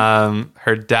 Queens.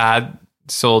 Her dad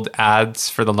sold ads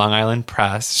for the Long Island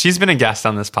Press. She's been a guest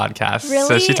on this podcast. Really?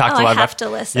 So she talked a lot about... I have to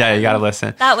listen. Yeah, you got to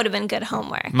listen. That would have been good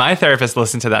homework. My therapist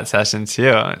listened to that session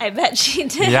too. I bet she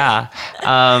did. Yeah.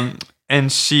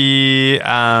 And she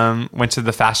went to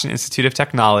the Fashion Institute of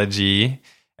Technology,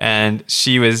 and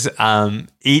she was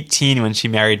 18 when she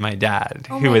married my dad,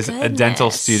 who was a dental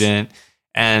student,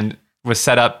 and was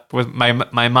set up with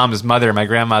my mom's mother. My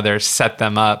grandmother set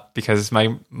them up because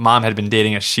my mom had been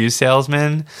dating a shoe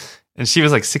salesman. And she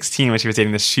was like 16 when she was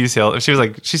dating this shoe salesman.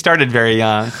 She started very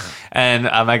young. And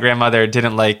my grandmother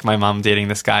didn't like my mom dating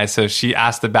this guy. So she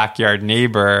asked the backyard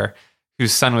neighbor,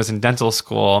 whose son was in dental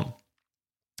school,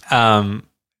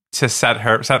 to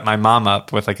set my mom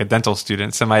up with like a dental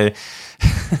student. So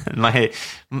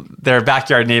their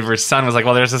backyard neighbor's son was like,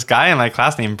 well, there's this guy in my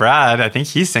class named Brad. I think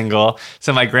he's single.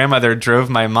 So my grandmother drove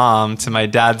my mom to my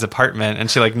dad's apartment, and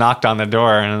she like knocked on the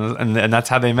door, and that's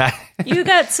how they met. You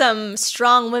got some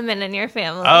strong women in your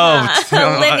family.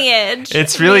 Lineage.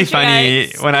 It's really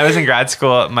funny. When I was in grad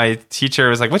school, my teacher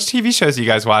was like, which TV shows do you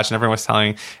guys watch? And everyone was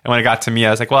telling. And when it got to me,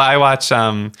 I was like, well, I watch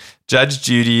Judge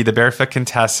Judy, The Barefoot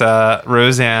Contessa,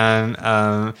 Roseanne,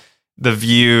 The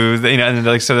View, and they're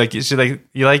like, so like, she's like,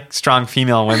 you like strong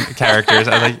female characters?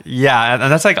 I was like, yeah,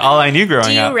 and that's like all I knew growing up.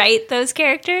 Do you write those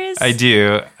characters? I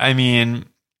do. I mean,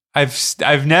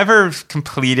 I've never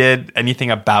completed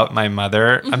anything about my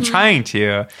mother. Mm-hmm. I'm trying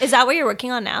to. Is that what you're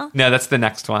working on now? No, that's the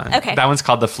next one. Okay, that one's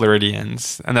called The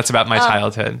Floridians, and that's about my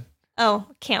childhood. Oh,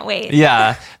 can't wait.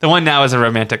 Yeah, the one now is a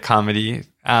romantic comedy.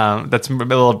 That's a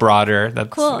little broader. That's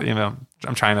cool.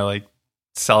 I'm trying to like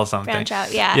sell something. Branch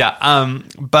out, yeah. Yeah.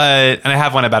 And I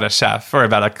have one about a chef or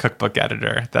about a cookbook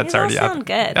editor. That's already out. Sound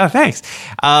good. Oh, thanks.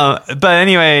 But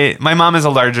anyway, my mom is a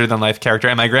larger than life character,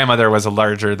 and my grandmother was a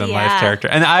larger than life character.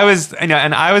 And I was,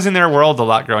 I was in their world a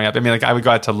lot growing up. I mean, like I would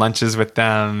go out to lunches with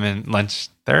them and lunch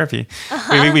therapy.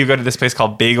 Uh-huh. We would go to this place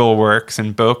called Bagel Works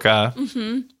in Boca,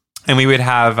 and we would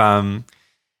have.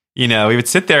 We would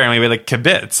sit there and we would like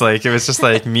kibitz. Like it was just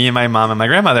like me and my mom and my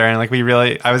grandmother. And like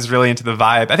I was really into the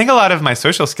vibe. I think a lot of my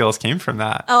social skills came from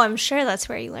that. Oh, I'm sure that's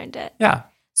where you learned it. Yeah.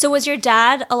 So was your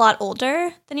dad a lot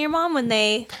older than your mom when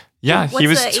they... Yeah, he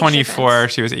was 24.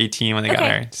 She was 18 when they got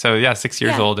married. So yeah, 6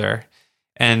 years older.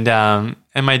 And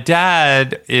my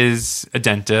dad is a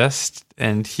dentist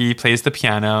and he plays the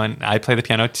piano and I play the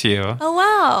piano too. Oh,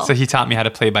 wow. So he taught me how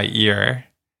to play by ear.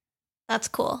 That's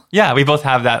cool. Yeah, we both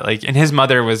have that. Like, and his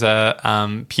mother was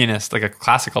a pianist, like a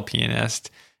classical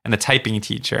pianist, and a typing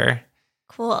teacher.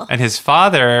 Cool. And his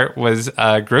father was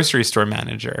a grocery store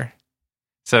manager.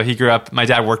 So he grew up. My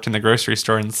dad worked in the grocery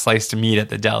store and sliced meat at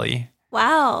the deli.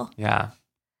 Wow. Yeah.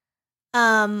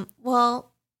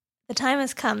 Well, the time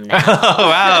has come now. Oh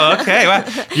wow. Okay. Wow.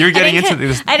 You're getting into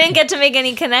this. I didn't get to make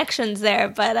any connections there,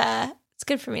 but it's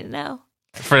good for me to know.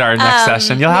 For our next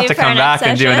session, you'll have to come back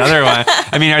and do another one.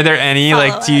 I mean, are there any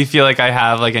do you feel like I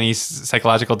have like any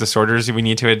psychological disorders we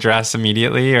need to address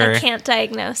immediately? Or I can't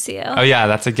diagnose you. Oh yeah,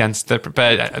 that's against the.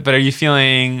 But are you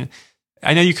feeling?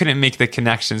 I know you couldn't make the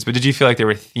connections, but did you feel like there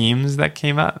were themes that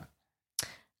came up?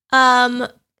 I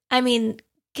mean,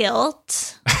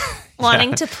 guilt,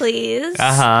 wanting to please.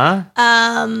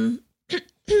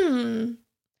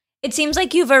 It seems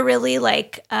like you've a really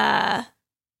like.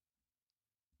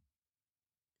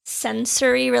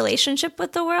 Sensory relationship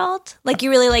with the world. Like you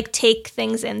really like take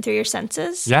things in through your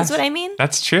senses. Yes, is what I mean.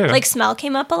 That's true. Like smell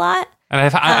came up a lot. And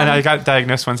I got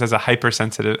diagnosed once as a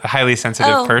highly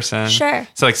sensitive person. Sure.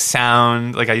 So like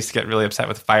sound, like I used to get really upset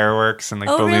with fireworks and like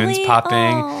balloons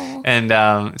popping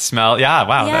and smell. Yeah.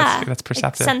 Wow. Yeah. That's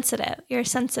perceptive. Like sensitive. You're a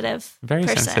sensitive Very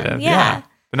person. sensitive. Yeah.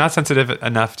 But not sensitive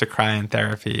enough to cry in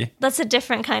therapy. That's a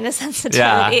different kind of sensitivity.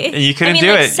 Yeah, and you couldn't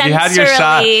do it. You had your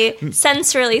shot.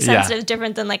 Sensorily sensitive,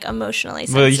 different than like emotionally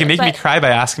sensitive. Well, you can make me cry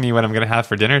by asking me what I'm going to have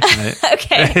for dinner tonight.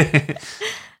 Okay.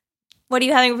 What are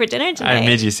you having for dinner tonight? I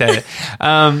made you say it.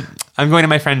 I'm going to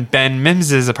my friend Ben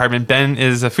Mims's apartment. Ben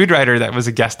is a food writer that was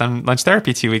a guest on Lunch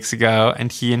Therapy 2 weeks ago, and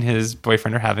he and his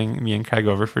boyfriend are having me and Craig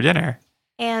over for dinner.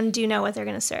 And do you know what they're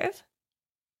going to serve?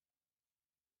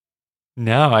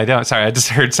 No, I don't. Sorry, I just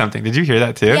heard something. Did you hear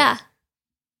that too? Yeah.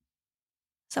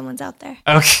 Someone's out there.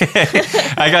 Okay.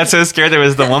 I got so scared there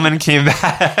was the woman came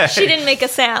back. She didn't make a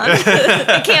sound.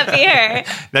 It can't be her.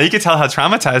 Now you could tell how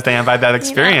traumatized I am by that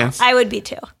experience. I would be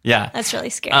too. Yeah. That's really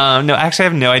scary. No, actually I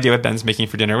have no idea what Ben's making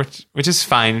for dinner, which is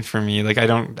fine for me. Like I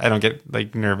don't get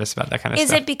like nervous about that kind of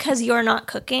stuff. Is it because you're not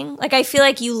cooking? Like I feel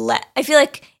like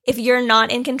if you're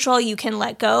not in control, you can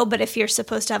let go. But if you're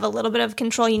supposed to have a little bit of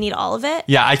control, you need all of it.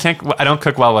 Yeah, I don't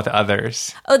cook well with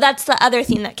others. Oh, that's the other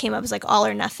theme that came up is like all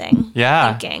or nothing.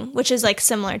 Yeah. Thinking, which is like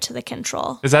similar to the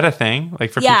control. Is that a thing?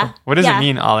 Like for people? What does it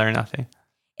mean, all or nothing?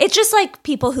 It's just like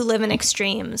people who live in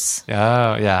extremes.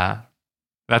 Oh, yeah.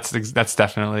 That's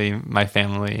definitely my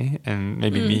family and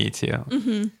maybe me too.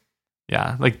 Mm-hmm.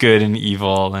 Yeah, like good and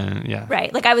evil and yeah.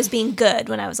 Right, like I was being good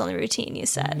when I was on the routine, you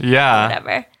said. Yeah.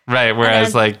 Whatever. Right,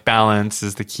 whereas like balance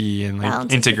is the key and like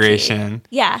integration.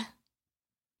 Yeah.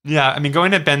 Yeah, I mean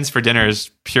going to Ben's for dinner is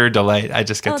pure delight. I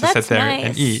just get to sit there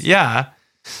and eat. Yeah.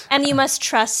 And you must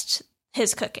trust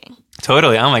his cooking.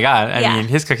 Totally. Oh my God. I mean,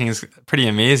 his cooking is pretty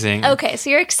amazing. Okay, so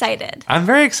you're excited. I'm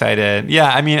very excited.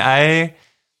 Yeah, I mean, I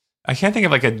can't think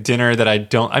of like a dinner that I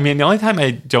don't. I mean, the only time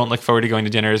I don't look forward to going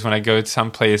to dinner is when I go to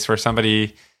some place where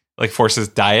somebody like forces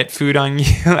diet food on you.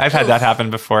 I've had that happen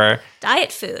before.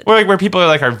 Diet food. Where people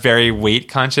are very weight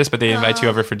conscious, but they invite you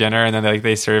over for dinner and then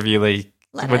they serve you like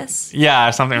lettuce.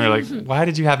 Or something. We're like, why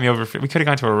did you have me over? We could have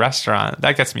gone to a restaurant.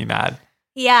 That gets me mad.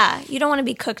 Yeah, you don't want to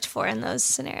be cooked for in those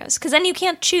scenarios because then you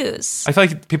can't choose. I feel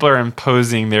like people are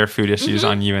imposing their food issues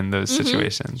on you in those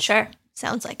situations. Sure.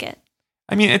 Sounds like it.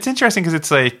 I mean, it's interesting because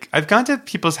it's like I've gone to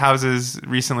people's houses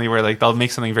recently where like they'll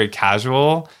make something very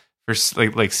casual for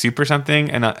like soup or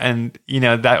something, and you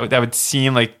know that would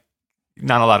seem like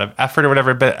not a lot of effort or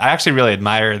whatever, but I actually really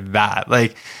admire that.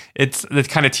 Like it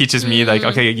kind of teaches me like,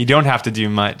 okay, you don't have to do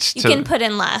much. You can put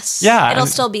in less. Yeah, it'll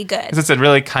still be good. It's a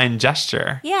really kind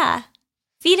gesture. Yeah.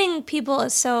 Feeding people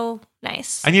is so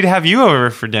nice. I need to have you over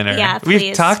for dinner. Yeah, please.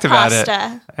 We've talked about it.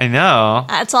 I know.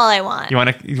 That's all I want. You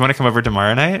want to come over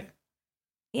tomorrow night?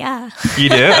 Yeah. You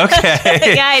do?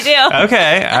 Okay. Yeah, I do.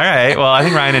 Okay. All right. Well, I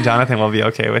think Ryan and Jonathan will be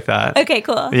okay with that. Okay,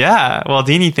 cool. Yeah. Well,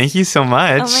 Deanie, thank you so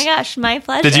much. Oh my gosh, my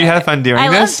pleasure. Did you have fun doing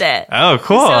this? I loved it. Oh,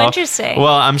 cool. So interesting.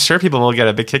 Well, I'm sure people will get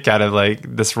a big kick out of like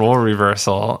this role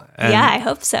reversal. Yeah, I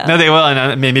hope so. No, they will.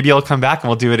 And maybe you'll come back and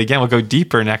we'll do it again. We'll go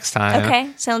deeper next time.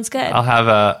 Okay. Sounds good. I'll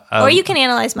have or you can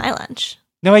analyze my lunch.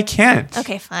 No, I can't.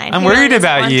 Okay, fine. I'm worried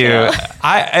about you.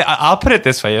 I'll put it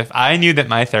this way. If I knew that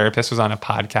my therapist was on a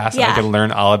podcast and I could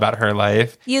learn all about her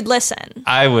life, you'd listen.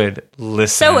 I would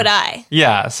listen. So would I.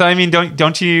 Yeah. So I mean,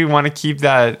 don't you want to keep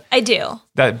that? I do.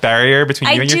 That barrier between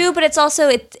you and I do, but it's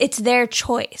also it's their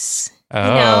choice. Oh,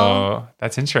 you know?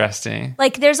 That's interesting.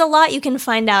 Like, there's a lot you can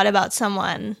find out about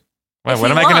someone. What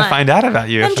am I going to find out about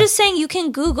you? I'm just saying, you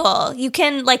can Google. You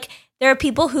can there are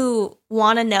people who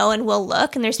want to know and will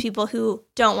look, and there's people who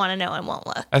don't want to know and won't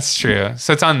look. That's true.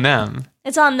 So it's on them.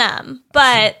 It's on them.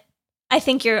 But I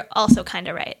think you're also kind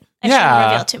of right. I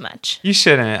shouldn't reveal too much. You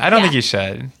shouldn't. I don't think you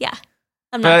should. Yeah.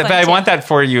 I'm not but I want that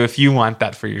for you if you want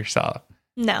that for yourself.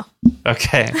 No.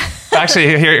 Okay.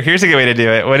 Actually, here's a good way to do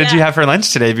it. What did you have for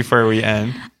lunch today before we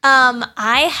end?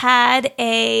 I had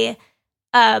a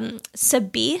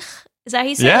sabich. Is that how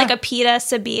you say it? Like a pita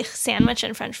sabich sandwich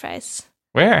and French fries.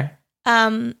 Where?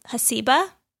 Hasiba.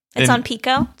 It's on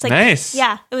Pico. It's like, nice.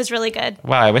 Yeah, it was really good.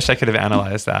 Wow, I wish I could have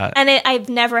analyzed that. And I've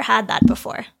never had that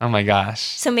before. Oh my gosh.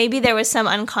 So maybe there was some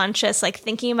unconscious,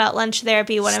 thinking about lunch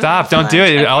therapy. Stop, don't do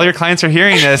it. Okay. All your clients are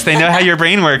hearing this. They know how your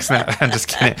brain works now. I'm just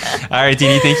kidding. All right,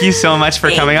 Deanie, thank you so much for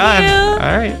coming on.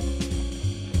 All right.